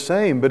stay the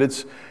same, but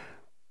it's,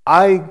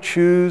 I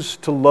choose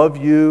to love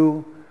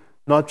you,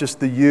 not just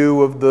the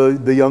you of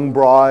the young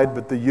bride,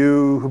 but the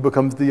you who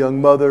becomes the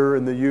young mother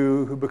and the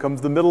you who becomes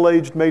the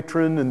middle-aged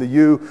matron and the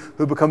you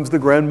who becomes the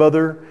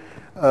grandmother.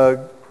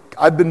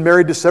 I've been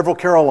married to several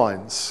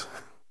Carolines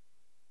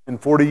in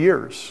 40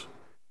 years.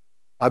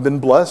 I've been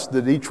blessed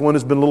that each one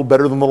has been a little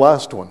better than the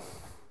last one.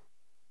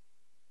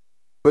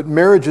 But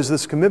marriage is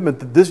this commitment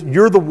that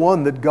you're the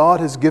one that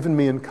God has given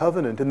me in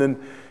covenant. And then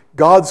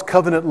God's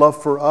covenant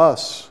love for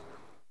us,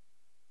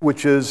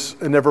 which is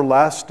an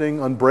everlasting,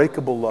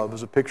 unbreakable love,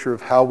 is a picture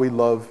of how we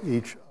love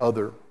each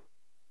other.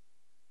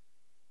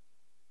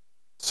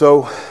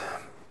 So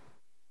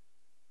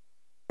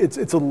it's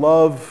a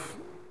love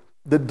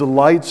that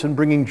delights in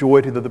bringing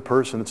joy to the other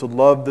person. It's a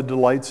love that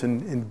delights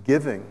in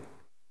giving,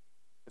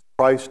 as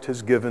Christ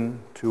has given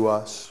to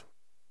us.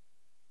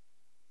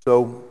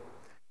 So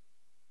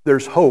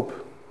there's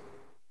hope.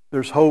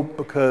 There's hope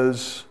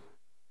because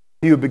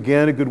He who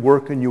began a good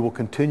work in you will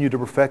continue to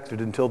perfect it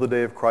until the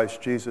day of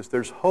Christ Jesus.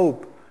 There's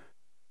hope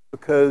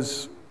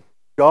because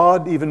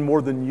God, even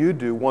more than you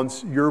do,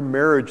 wants your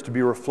marriage to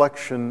be a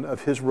reflection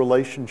of His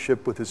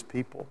relationship with His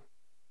people.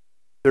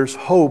 There's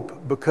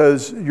hope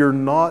because you're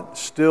not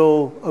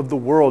still of the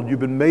world. You've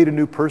been made a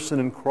new person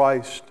in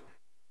Christ,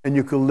 and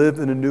you can live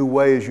in a new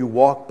way as you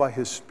walk by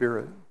His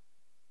Spirit.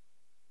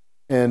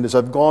 And as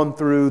I've gone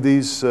through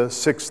these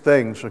 6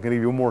 things, I'm going to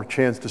give you one more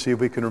chance to see if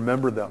we can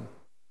remember them.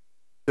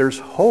 There's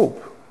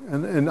hope.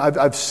 And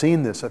I've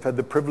seen this. I've had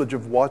the privilege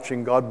of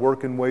watching God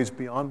work in ways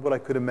beyond what I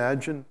could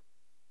imagine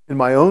in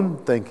my own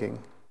thinking.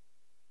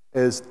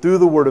 As through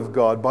the Word of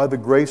God, by the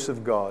grace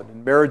of God,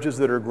 in marriages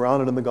that are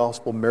grounded in the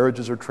gospel,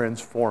 marriages are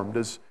transformed.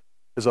 As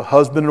a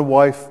husband and a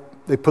wife,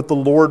 they put the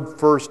Lord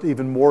first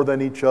even more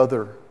than each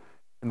other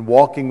in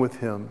walking with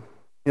Him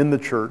in the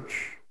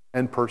church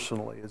and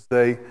personally. As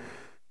they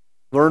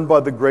learn by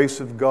the grace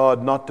of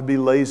God not to be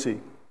lazy,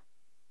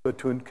 but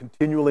to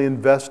continually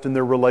invest in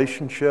their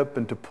relationship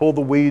and to pull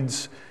the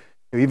weeds.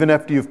 Even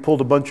after you've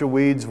pulled a bunch of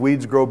weeds,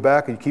 weeds grow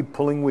back and you keep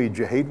pulling weeds.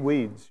 You hate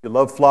weeds. You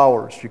love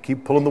flowers. You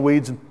keep pulling the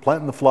weeds and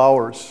planting the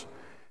flowers,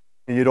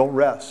 and you don't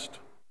rest.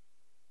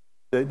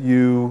 That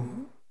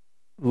you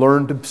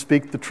learn to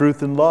speak the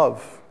truth in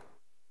love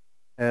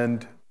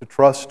and to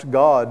trust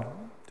God,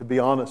 to be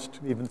honest.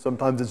 Even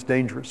sometimes it's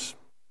dangerous.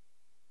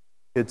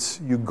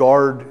 It's you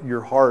guard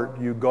your heart,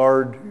 you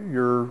guard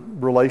your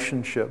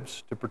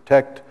relationships to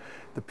protect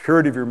the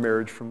purity of your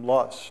marriage from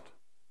lust.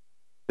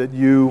 That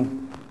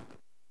you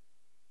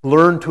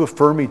learn to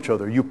affirm each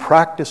other. You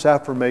practice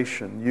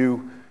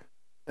affirmation.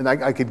 And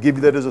I could give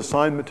you that as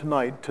assignment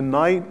tonight.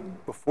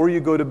 Tonight, before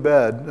you go to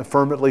bed,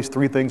 affirm at least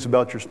 3 things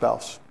about your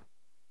spouse.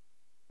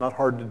 Not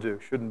hard to do.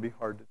 Shouldn't be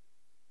hard to do.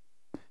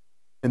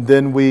 And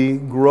then we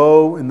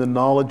grow in the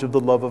knowledge of the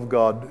love of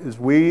God as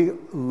we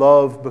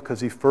love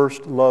because He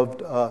first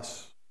loved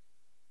us.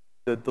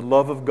 That the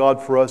love of God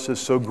for us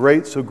is so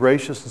great, so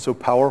gracious, and so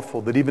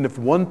powerful that even if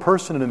one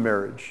person in a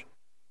marriage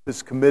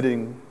is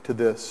committing to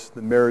this,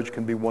 the marriage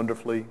can be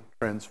wonderfully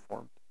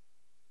transformed.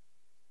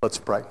 Let's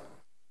pray.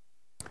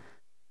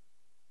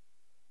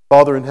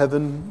 Father in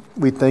heaven,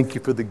 we thank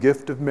You for the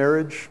gift of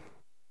marriage.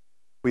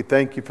 We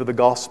thank You for the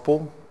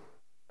gospel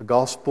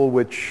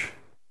which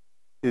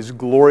is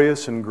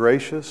glorious and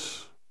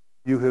gracious.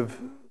 You have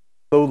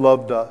so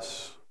loved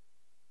us.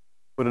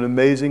 What an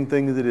amazing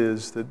thing it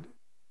is that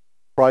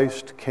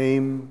Christ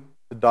came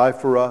to die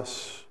for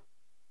us,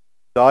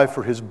 die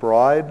for His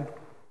bride,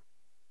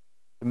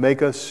 to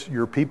make us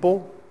Your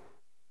people,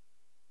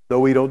 though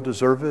we don't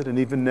deserve it, and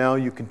even now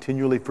You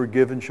continually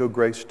forgive and show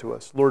grace to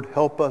us. Lord,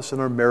 help us in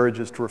our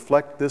marriages to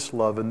reflect this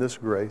love and this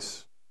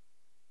grace.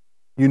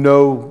 You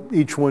know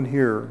each one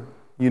here.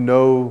 You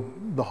know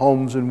the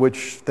homes in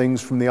which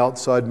things from the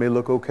outside may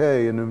look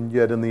okay, and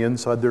yet in the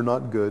inside they're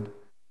not good.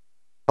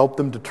 Help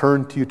them to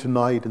turn to You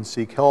tonight and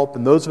seek help.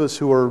 And those of us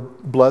who are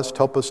blessed,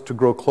 help us to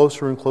grow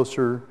closer and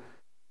closer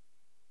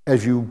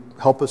as You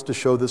help us to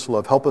show this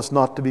love. Help us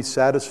not to be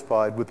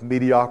satisfied with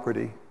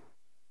mediocrity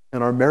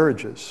in our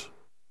marriages.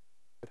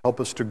 Help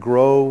us to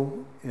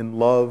grow in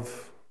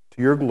love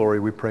to Your glory,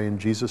 we pray in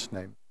Jesus'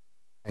 name.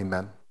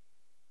 Amen.